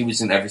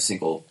in every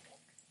single,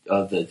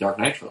 the Dark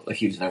Knight trilogy. Like,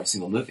 he was in every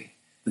single movie.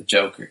 The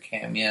Joker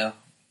cameo.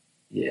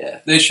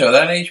 Yeah. They show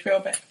that on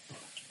HBO Max?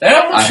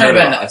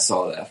 I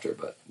saw it after,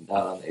 but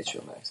not on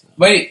HBO Max. No.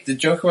 Wait, the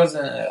Joker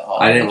wasn't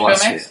on I didn't HBO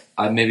watch Max?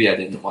 it. Maybe I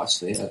didn't watch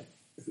the...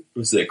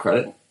 was it a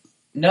credit?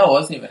 No, it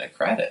wasn't even a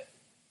credit.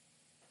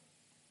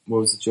 What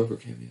was the Joker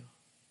cameo?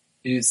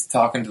 He was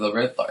talking to the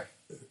Riddler.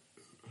 I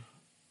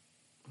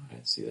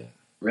didn't see that.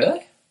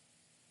 Really?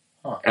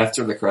 Huh.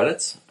 After the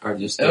credits? Or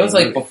just... It was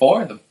like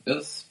before the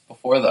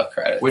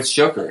credits. Which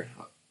Joker?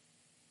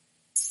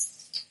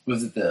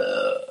 Was it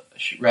the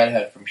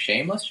redhead from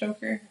Shameless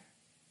Joker?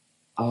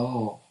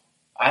 Oh.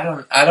 I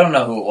don't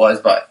know who it was,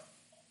 but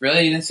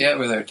really, you didn't see it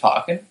where they were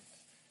talking? It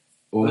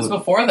was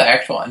before the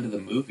actual end of the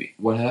movie.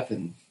 What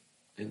happened?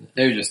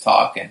 They were just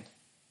talking.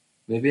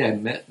 Maybe I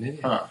don't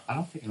think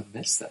I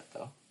missed that,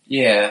 though.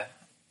 Yeah.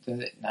 Did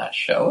it not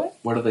show it?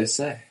 What did they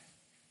say?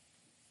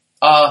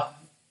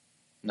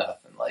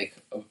 Nothing, like,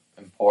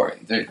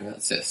 important.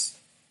 It's just...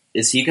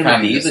 Is he going to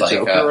be the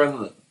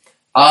Joker?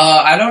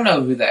 I don't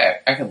know who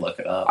I could look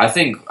it up. I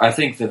think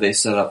that they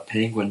set up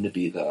Penguin to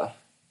be the...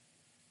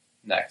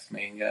 next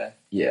main guy.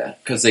 Yeah,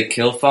 because they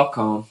killed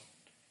Falcone.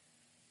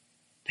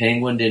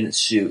 Penguin didn't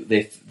shoot.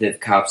 The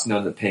cops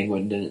know that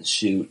Penguin didn't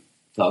shoot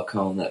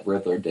Falcone, that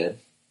Riddler did.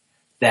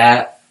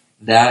 That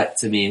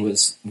to me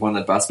was one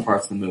of the best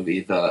parts of the movie.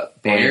 The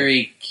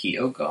Barry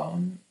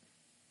Keoghan?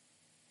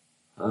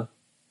 Huh?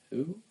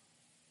 Who?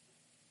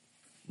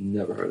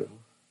 Never heard of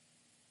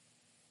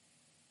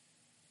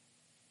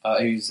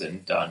him. He's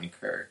in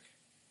Dunkirk.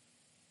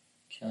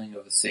 Killing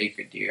of a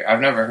Sacred Deer.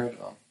 I've never heard of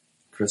him.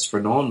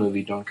 Christopher Nolan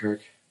movie,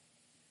 Dunkirk.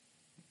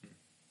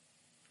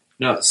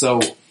 No, so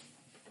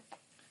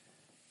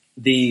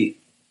the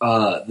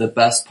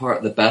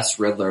best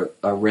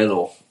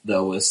riddle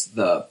though was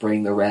the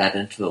bring the rat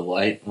into the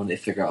light when they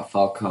figure out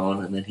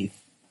Falcone, and then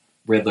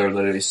Riddler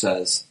literally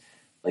says,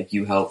 like,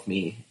 you helped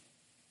me,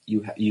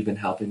 you've been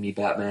helping me,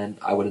 Batman.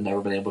 I would have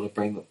never been able to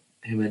bring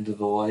him into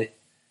the light,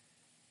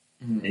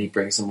 and he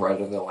brings him right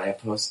over the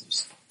lamppost and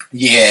just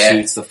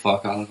shoots the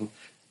fuck out of him.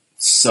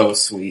 So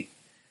sweet.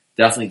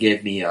 Definitely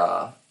gave me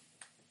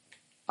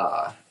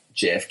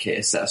JFK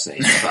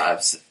assassination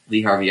vibes.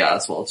 Lee Harvey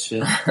Oswald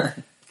shit.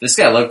 This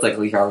guy looked like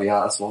Lee Harvey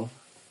Oswald.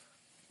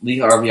 Lee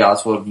Harvey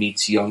Oswald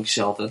meets young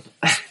Sheldon.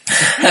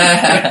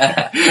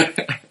 I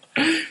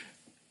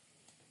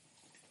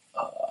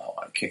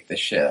want to kick the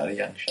shit out of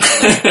young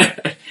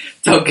Sheldon.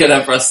 Don't get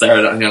up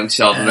started on young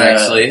Sheldon,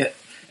 actually.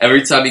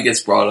 Every time he gets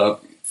brought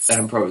up,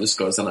 Emperor just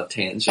goes on a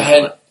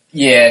tangent.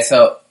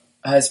 So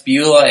as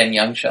Beulah and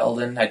young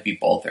Sheldon, I'd beat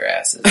both their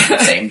asses at the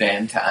same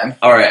damn time.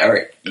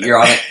 Alright.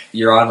 You're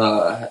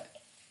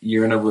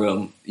in a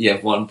room, you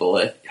have one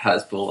bullet,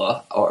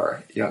 Hasbullah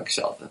or young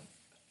Sheldon.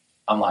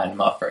 I'm lining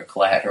him up for a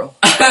collateral.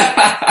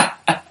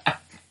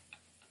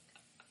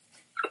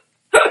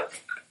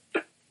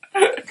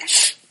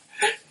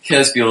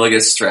 Hasbullah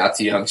gets strapped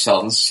to young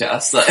Sheldon's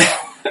chest like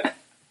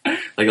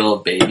a little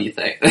baby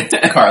thing.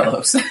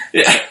 Carlos.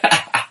 Yeah.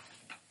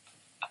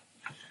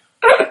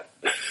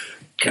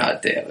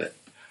 God damn it.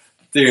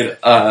 Dude,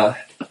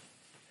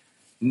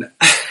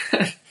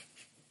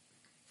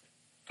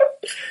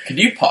 Could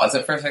you pause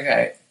it for a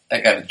second?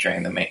 I gotta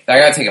drain I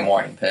gotta take a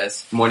morning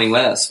piss. Morning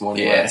West.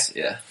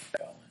 Yeah.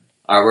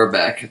 Alright, we're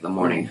back in the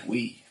morning. Ooh,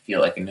 we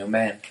feel like a new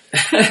man.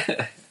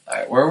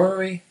 Alright, where were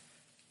we?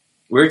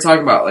 We were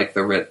talking about, like,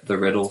 the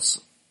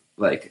riddles,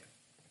 like,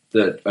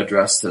 the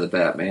address to the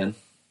Batman.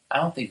 I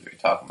don't think we were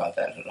talking about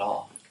that at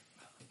all.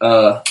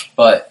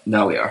 But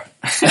now we are.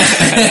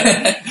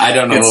 I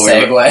don't know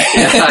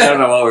I don't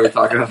know what we were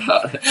talking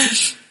about.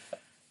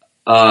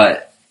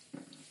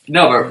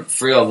 No, but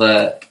for real,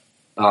 the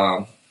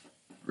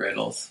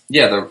riddles.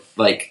 Yeah, that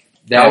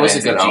Batman's was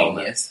a good element.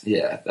 Genius.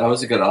 Yeah, that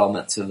was a good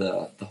element to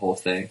the whole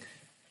thing.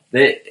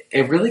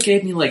 It really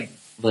gave me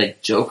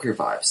like Joker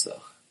vibes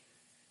though.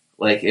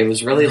 Like, it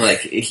was really like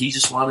he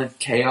just wanted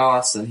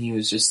chaos, and he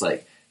was just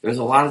like, there was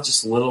a lot of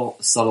just little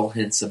subtle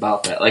hints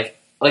about that. Like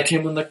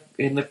him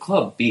in the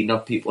club beating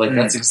up people. Like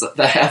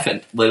that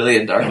happened literally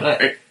in Dark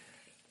Knight.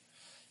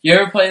 You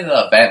ever play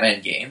the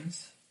Batman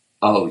games?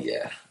 Oh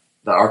yeah,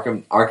 the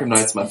Arkham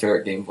Knight's my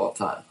favorite game of all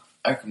time.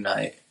 Arkham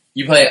Knight.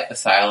 You play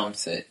Asylum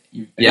Sit.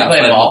 You I'll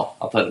play them all.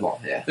 I'll play them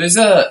all. Yeah. There's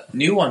a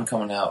new one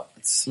coming out.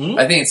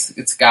 I think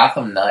it's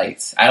Gotham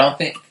Knights. I don't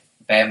think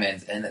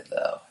Batman's in it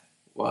though.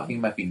 What? I think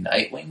it might be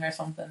Nightwing or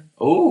something.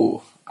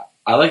 Oh,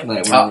 I like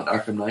Nightwing and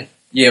Arkham Knight.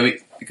 Yeah, we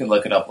could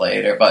look it up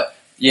later, but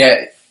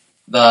yeah,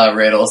 the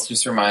riddles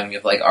just remind me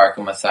of like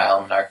Arkham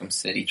Asylum and Arkham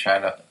City,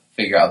 trying to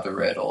figure out the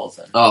riddles.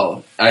 And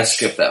oh, I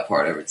skip that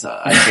part every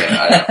time. I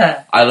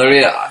can't. I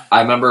literally,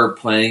 I remember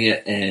playing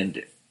it,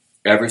 and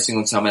every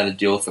single time I had to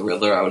deal with the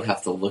Riddler, I would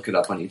have to look it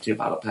up on YouTube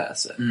how to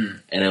pass it,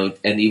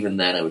 and even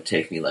then it would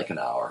take me like an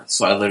hour.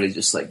 So I literally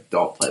just like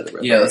don't play the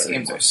Riddler. Yeah, those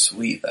games are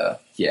sweet though.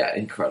 Yeah,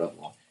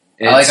 incredible.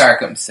 I like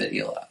Arkham City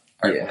a lot.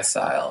 Arkham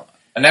Asylum.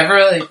 I never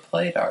really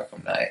played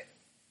Arkham Knight.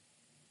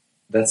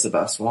 That's the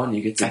best one.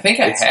 You get to. I think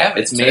I have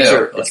it. It's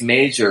major. Too. It's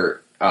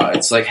major.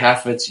 It's like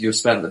half of it's you're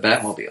spending the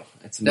Batmobile.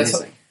 It's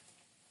amazing.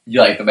 You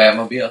like the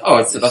Batmobile? Oh,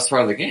 it's the best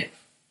part of the game.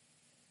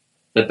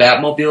 The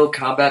Batmobile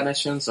combat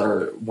missions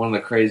are one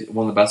of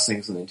the best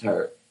things in the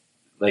entire,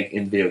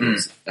 in video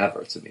games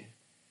ever to me.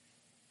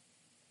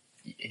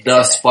 Yeah.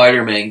 The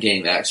Spider-Man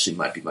game actually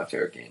might be my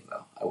favorite game,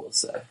 though. I will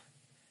say.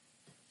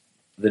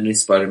 The new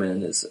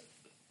Spider-Man is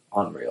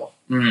unreal.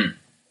 The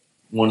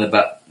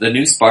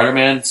new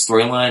Spider-Man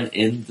storyline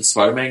in the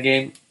Spider-Man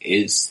game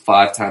is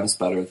 5 times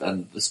better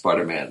than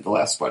the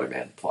last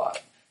Spider-Man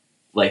plot.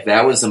 Like,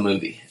 that was a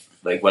movie.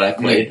 Like, what I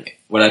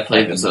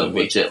played was a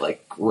legit,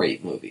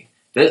 great movie.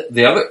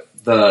 The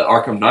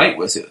Arkham Knight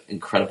was an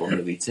incredible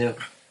movie, too.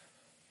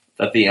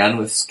 At the end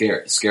with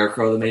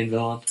Scarecrow, the main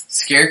villain.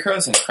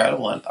 Scarecrow's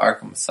incredible in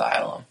Arkham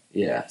Asylum.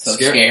 Yeah. So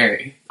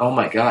scary. Oh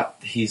my god,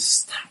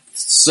 he's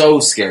so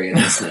scary in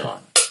this new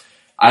one.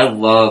 I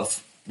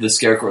love the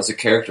Scarecrow as a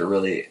character,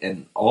 really,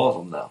 in all of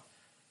them, though.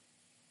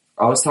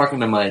 I was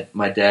talking to my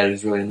dad,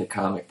 who's really into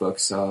comic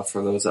books,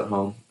 for those at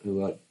home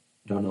who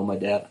don't know my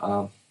dad.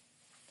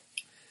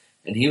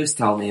 And he was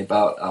telling me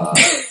about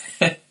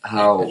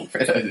how...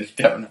 For those who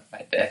don't know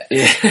my dad.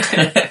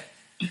 Yeah.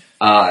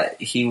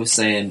 He was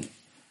saying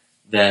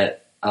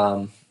that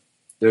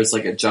there's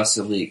like a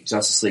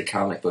Justice League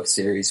comic book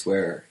series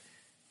where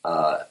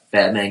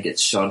Batman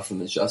gets shunned from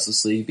the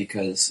Justice League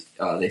because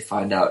they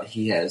find out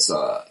he has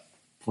a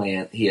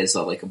plan. He has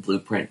a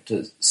blueprint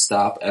to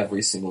stop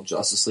every single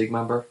Justice League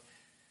member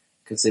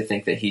because they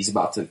think that he's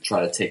about to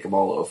try to take them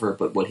all over.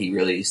 But what he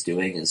really is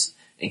doing is,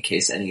 in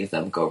case any of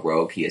them go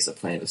rogue, he has a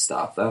plan to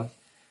stop them.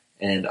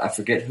 And I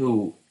forget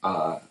who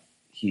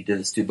he did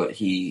this to, but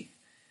he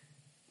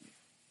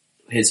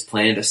his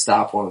plan to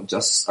stop one of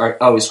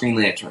his Green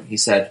Lantern. He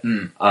said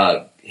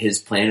his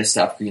plan to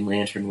stop Green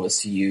Lantern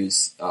was to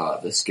use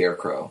the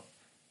Scarecrow,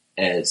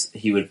 as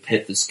he would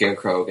pit the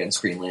Scarecrow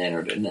against Green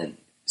Lantern and then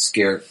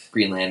scare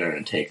Green Lantern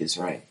and take his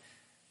ring.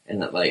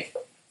 And that, like,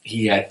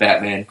 he had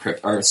Superman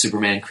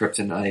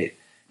Kryptonite.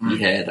 He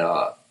had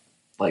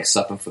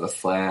something for the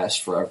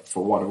Flash, for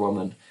Wonder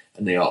Woman,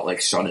 and they all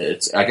like shot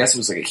it. I guess it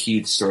was like a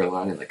huge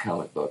storyline in the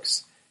comic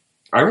books.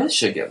 I really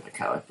should get in the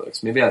comic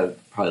books. Maybe I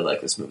would probably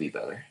like this movie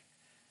better.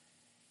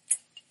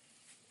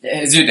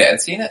 Has your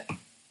dad seen it?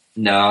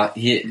 No,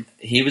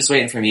 he was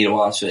waiting for me to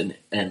watch it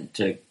and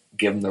to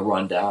give him the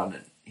rundown,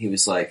 and he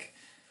was like,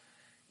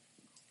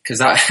 because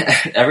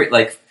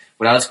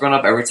when I was growing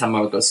up, every time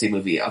I would go see a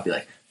movie, I'd be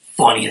like,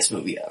 funniest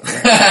movie ever,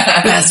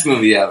 best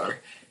movie ever,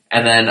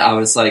 and then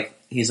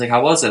he's like,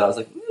 how was it? I was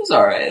like, it was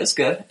alright, it was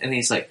good, and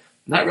he's like,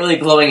 not really a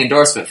glowing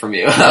endorsement from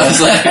you. I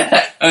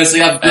was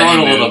like, I've grown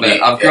a little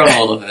bit.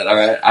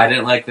 Alright, I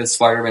didn't like this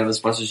Spider-Man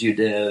as much as you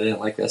did. I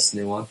didn't like this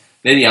new one.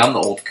 Maybe I'm the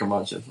old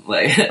curmudgeon.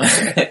 Like,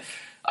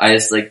 I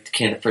just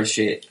can't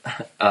appreciate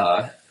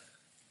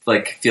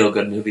feel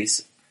good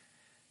movies.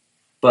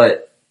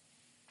 But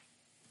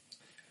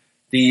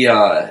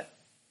the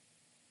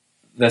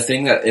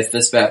thing that if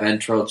this Batman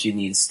trilogy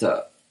needs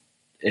to,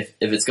 if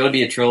it's going to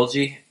be a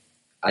trilogy,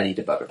 I need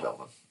a better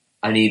villain.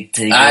 I need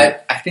Penguin.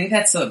 I think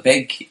that's a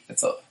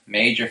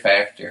major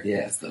factor.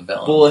 Yeah, is the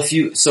villain. Well, if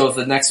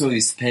the next movie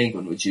is the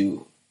Penguin, would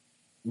you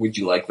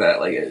like that?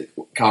 Like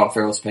Colin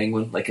Farrell's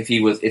Penguin? Like if he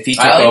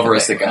took over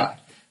as the guy.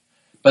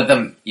 But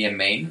the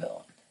main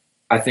villain.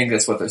 I think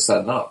that's what they're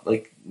setting up.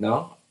 Like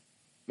no,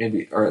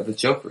 maybe or the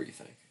Joker. You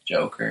think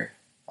Joker?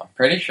 I'm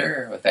pretty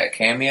sure with that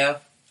cameo.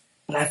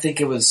 But I think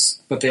it was.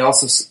 But they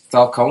also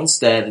Falcone's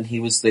dead, and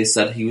they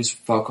said he was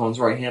Falcone's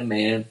right hand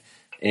man.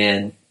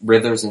 And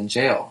Riddler's in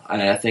jail.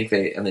 I think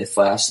they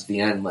flashed at the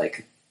end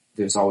like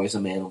there's always a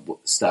man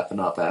stepping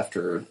up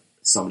after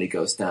somebody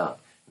goes down.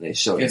 And they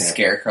showed him.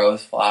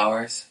 Scarecrow's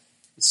flowers.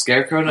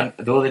 Scarecrow,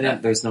 though they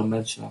didn't. There's no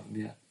mention of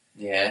him yet.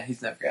 Yeah,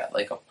 he's never got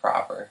like a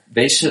proper.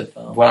 They should.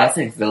 Film. What I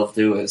think they'll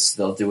do is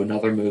they'll do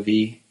another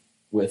movie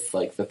with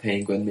like the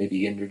Penguin.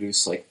 Maybe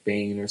introduce like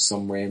Bane or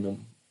some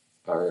random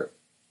or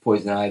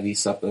Poison Ivy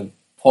something.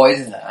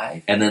 Poison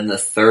Ivy. And then the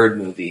third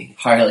movie,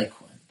 Harley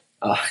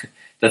Quinn.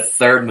 The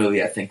third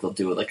movie, I think they'll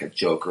do it like a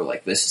Joker,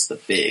 like this is the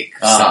big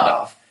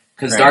send-off.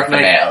 Because Dark Knight,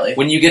 finale.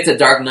 When you get to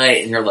Dark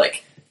Knight and you're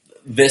like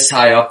this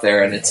high up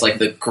there and it's like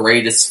the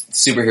greatest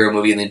superhero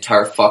movie in the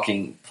entire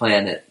fucking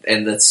planet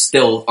and that's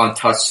still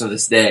untouched to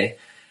this day,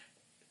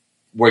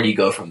 where do you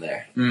go from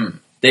there?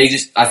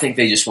 I think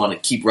they just want to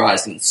keep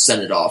rising and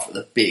send it off with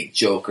a big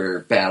Joker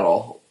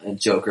battle and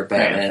Joker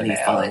Batman.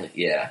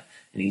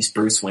 And he's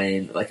Bruce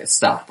Wayne, like a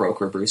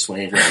stockbroker Bruce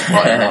Wayne with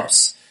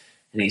button-ups.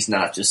 And he's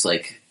not just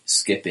like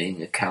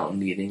skipping accountant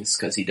meetings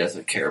because he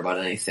doesn't care about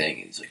anything.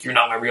 He's like, "You're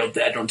not my real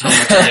dad. Don't tell me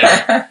what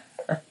to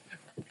do."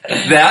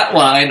 That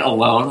line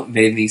alone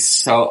made me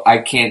so. I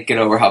can't get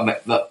over how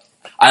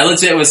I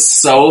legit was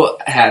so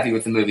happy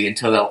with the movie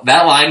until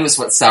that line was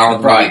what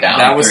soured brought down.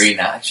 That was 3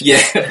 notches.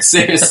 Yeah,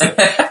 seriously.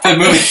 The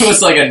movie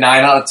was like a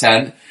 9 out of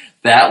 10.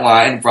 That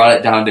line brought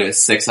it down to a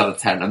 6 out of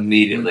 10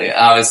 immediately.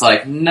 I was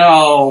like,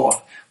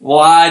 no.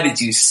 Why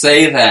did you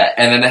say that?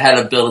 And then it had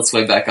to build its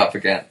way back up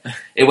again.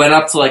 It went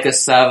up to like a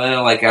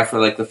 7, like after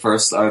like the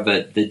first,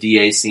 the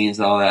DA scenes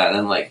and all that, and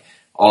then like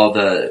all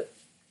the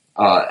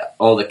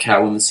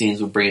Catwoman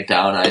scenes would bring it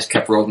down, and I just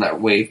kept rolling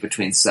that wave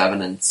between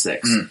 7 and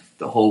 6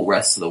 the whole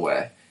rest of the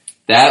way.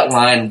 That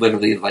line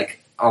literally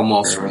like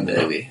almost ruined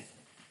the movie.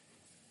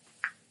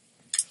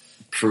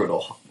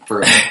 Brutal.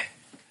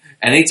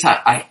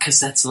 Anytime,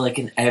 cause that's like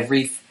in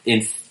every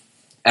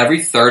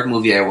third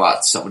movie I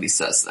watch, somebody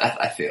says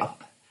that, I feel.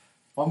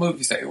 What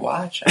movies do you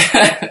watch?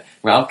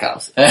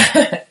 Rom-coms.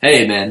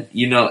 Hey man,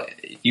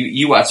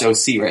 you watch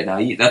OC right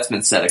now. That's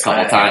been said a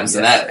couple times,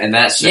 yes. and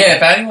that shit. Yeah,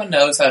 if anyone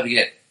knows how to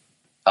get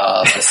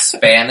the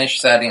Spanish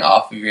setting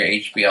off of your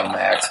HBO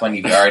Max when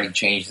you've already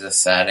changed the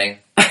setting,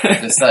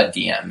 just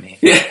DM me.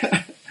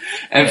 Yeah.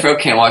 And Fro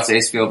can't watch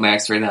HBO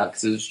Max right now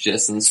because it's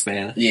just in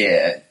Spanish.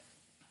 Yeah.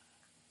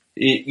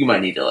 You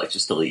might need to like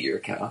just delete your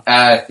account.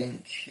 I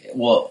think.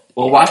 Well,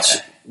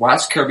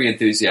 Watch Curb Your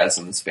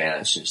Enthusiasm in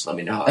Spanish and just let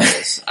me know how it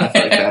is. I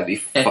feel like that'd be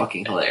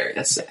fucking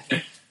hilarious.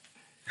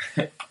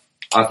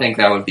 I think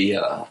that would be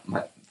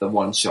the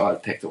one show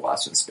I'd pick to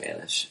watch in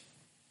Spanish.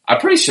 I'm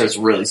pretty sure it's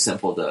really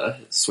simple to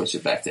switch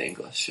it back to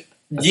English.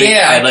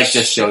 I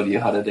just showed you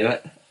how to do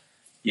it.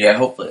 Yeah,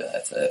 hopefully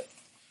that's it.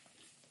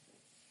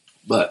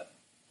 But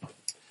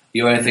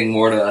you have anything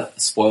more to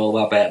spoil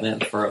about Batman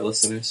for our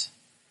listeners?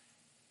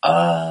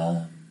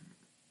 No,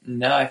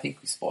 I think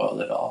we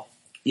spoiled it all.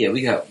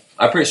 Yeah,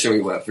 I'm pretty sure we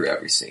went through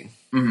every scene.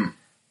 Mm-hmm.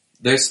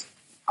 There's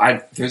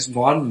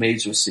one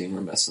major scene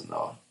we're missing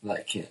though that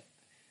I can't.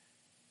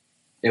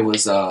 It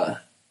was no,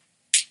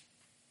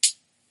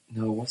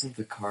 it wasn't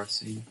the car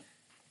scene.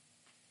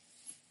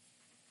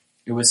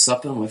 It was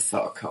something with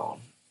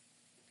Falcone.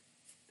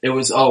 It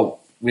was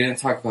we didn't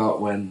talk about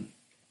when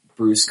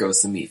Bruce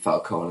goes to meet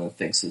Falcone and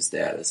thinks his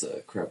dad is a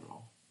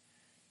criminal.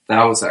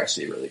 That was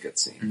actually a really good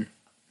scene. Mm-hmm.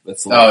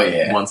 That's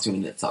one scene we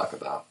need to talk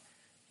about.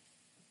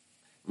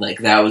 Like,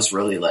 that was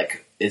really,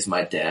 like, is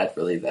my dad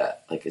really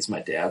that, like, is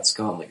my dad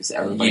scum? Like, is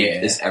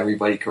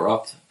everybody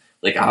corrupt?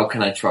 Like, how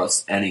can I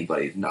trust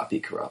anybody to not be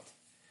corrupt?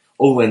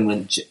 Oh, and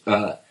when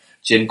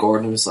Jim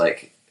Gordon was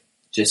like,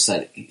 just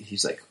said,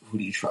 he's like, who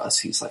do you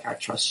trust? He's like, I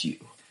trust you.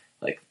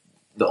 Like,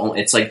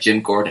 it's like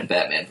Jim Gordon and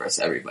Batman versus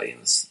everybody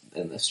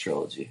in this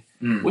trilogy.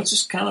 Which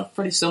is kind of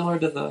pretty similar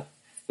to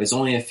there's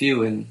only a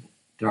few in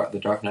the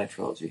Dark Knight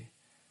trilogy.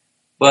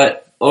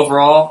 But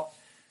overall,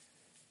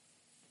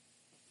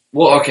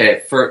 well,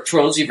 okay, for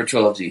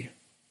trilogy,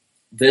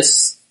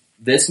 this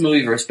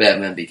movie versus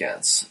Batman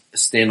Begins,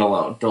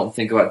 standalone. Don't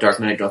think about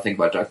Dark Knight, don't think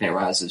about Dark Knight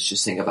Rises,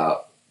 just think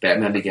about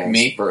Batman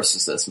Begins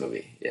versus this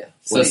movie. Yeah.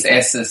 So it's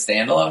a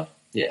standalone?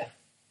 Yeah.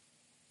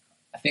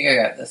 I think I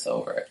got this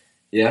over it.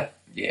 Yeah?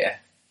 Yeah.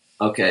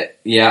 Okay.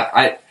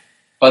 Yeah,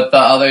 But the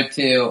other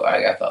two,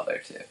 I got the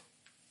other two.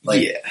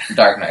 Like,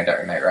 Dark Knight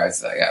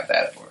Rises, I got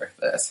that over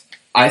this.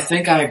 I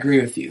think I agree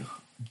with you,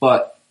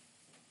 but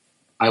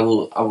I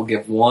will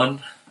give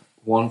one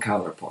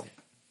counterpoint.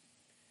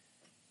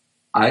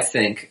 I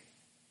think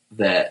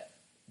that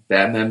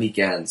Batman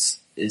Begins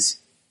is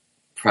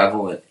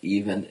prevalent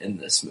even in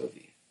this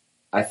movie.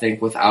 I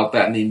think without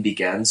Batman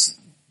Begins,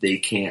 they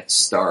can't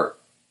start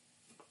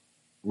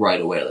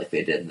right away like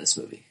they did in this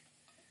movie.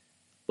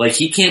 Like,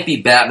 he can't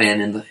be Batman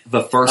in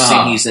the first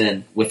scene he's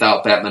in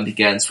without Batman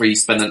Begins, where you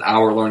spend an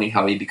hour learning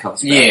how he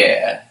becomes Batman.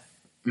 Yeah.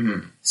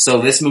 Mm-hmm. So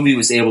this movie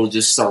was able to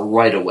just start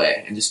right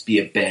away and just be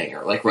a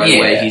banger. Like, right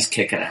away, he's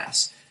kicking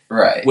ass.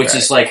 Right. Which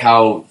is like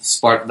how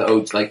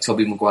like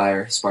Tobey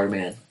Maguire,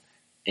 Spider-Man,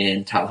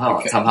 and Tom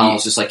Holland. Tom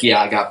Holland's just like,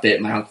 I got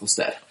bit, my uncle's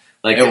dead.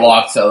 Like, it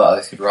walked so the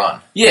others could run.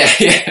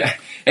 Yeah,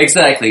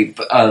 exactly.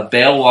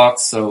 Bale walked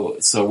so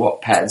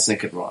Pattinson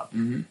could run.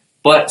 Mm-hmm.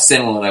 But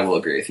standalone, I will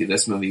agree with you.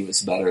 This movie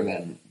was better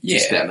than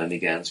just Batman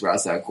Begins.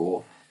 Ra's al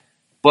Ghul.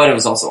 But it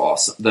was also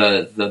awesome.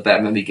 The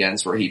Batman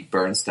Begins where he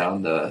burns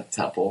down the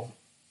temple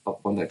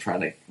when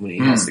he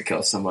has to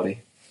kill somebody.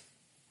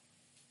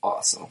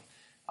 Awesome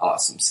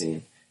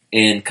scene.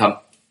 And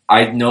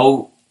I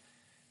know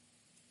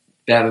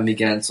Batman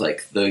Begins,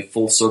 like the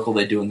full circle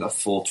they do in the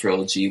full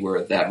trilogy,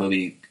 where that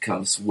movie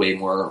becomes way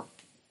more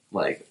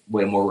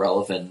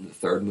relevant in the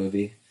third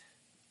movie.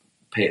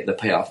 The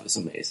payoff is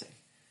amazing.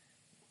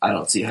 I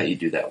don't see how you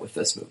do that with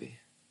this movie.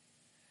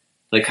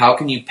 Like, how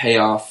can you pay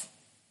off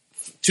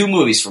 2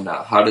 movies from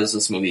now? How does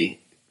this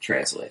movie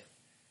translate?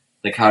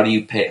 Like, how do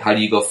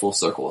you go full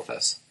circle with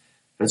this?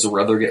 Does the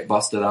Riddler get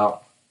busted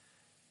out?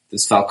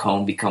 Does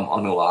Falcone become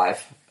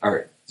unalive?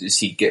 Or does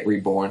he get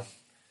reborn?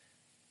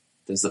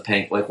 Does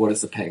what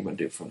does the Penguin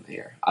do from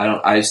here?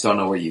 I just don't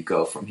know where you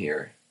go from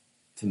here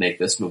to make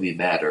this movie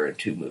matter in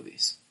 2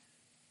 movies.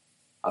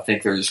 I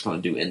think they're just going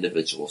to do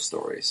individual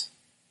stories.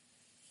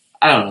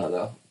 I don't know,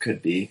 though.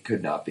 Could be,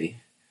 could not be.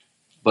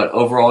 But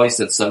overall, he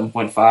said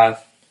 7.5.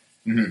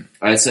 Mm-hmm.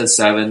 I said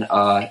 7.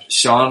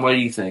 Sean, what do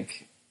you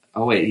think?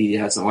 Oh, wait, he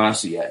hasn't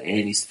watched it yet,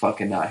 and he's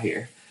fucking not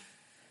here.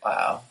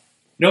 Wow.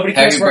 Nobody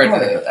cares Happy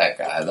birthday to that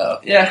guy, though.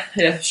 Yeah.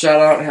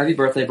 Shout out. Happy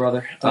birthday,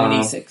 brother.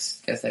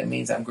 26. Guess that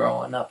means I'm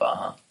growing up,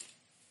 And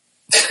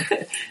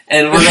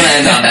we're going to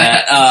end on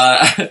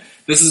that.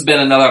 This has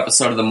been another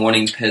episode of the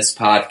Morning Piss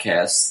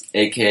Podcast,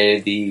 a.k.a.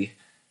 the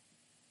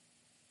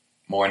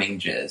Morning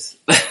Jizz.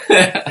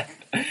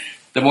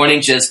 The Morning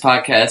Jizz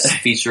Podcast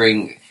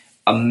featuring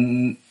a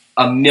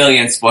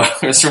million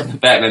spoilers from the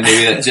Batman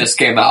movie that just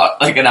came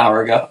out like an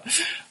hour ago.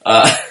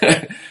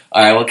 Alright,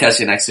 we'll catch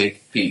you next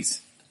week. Peace.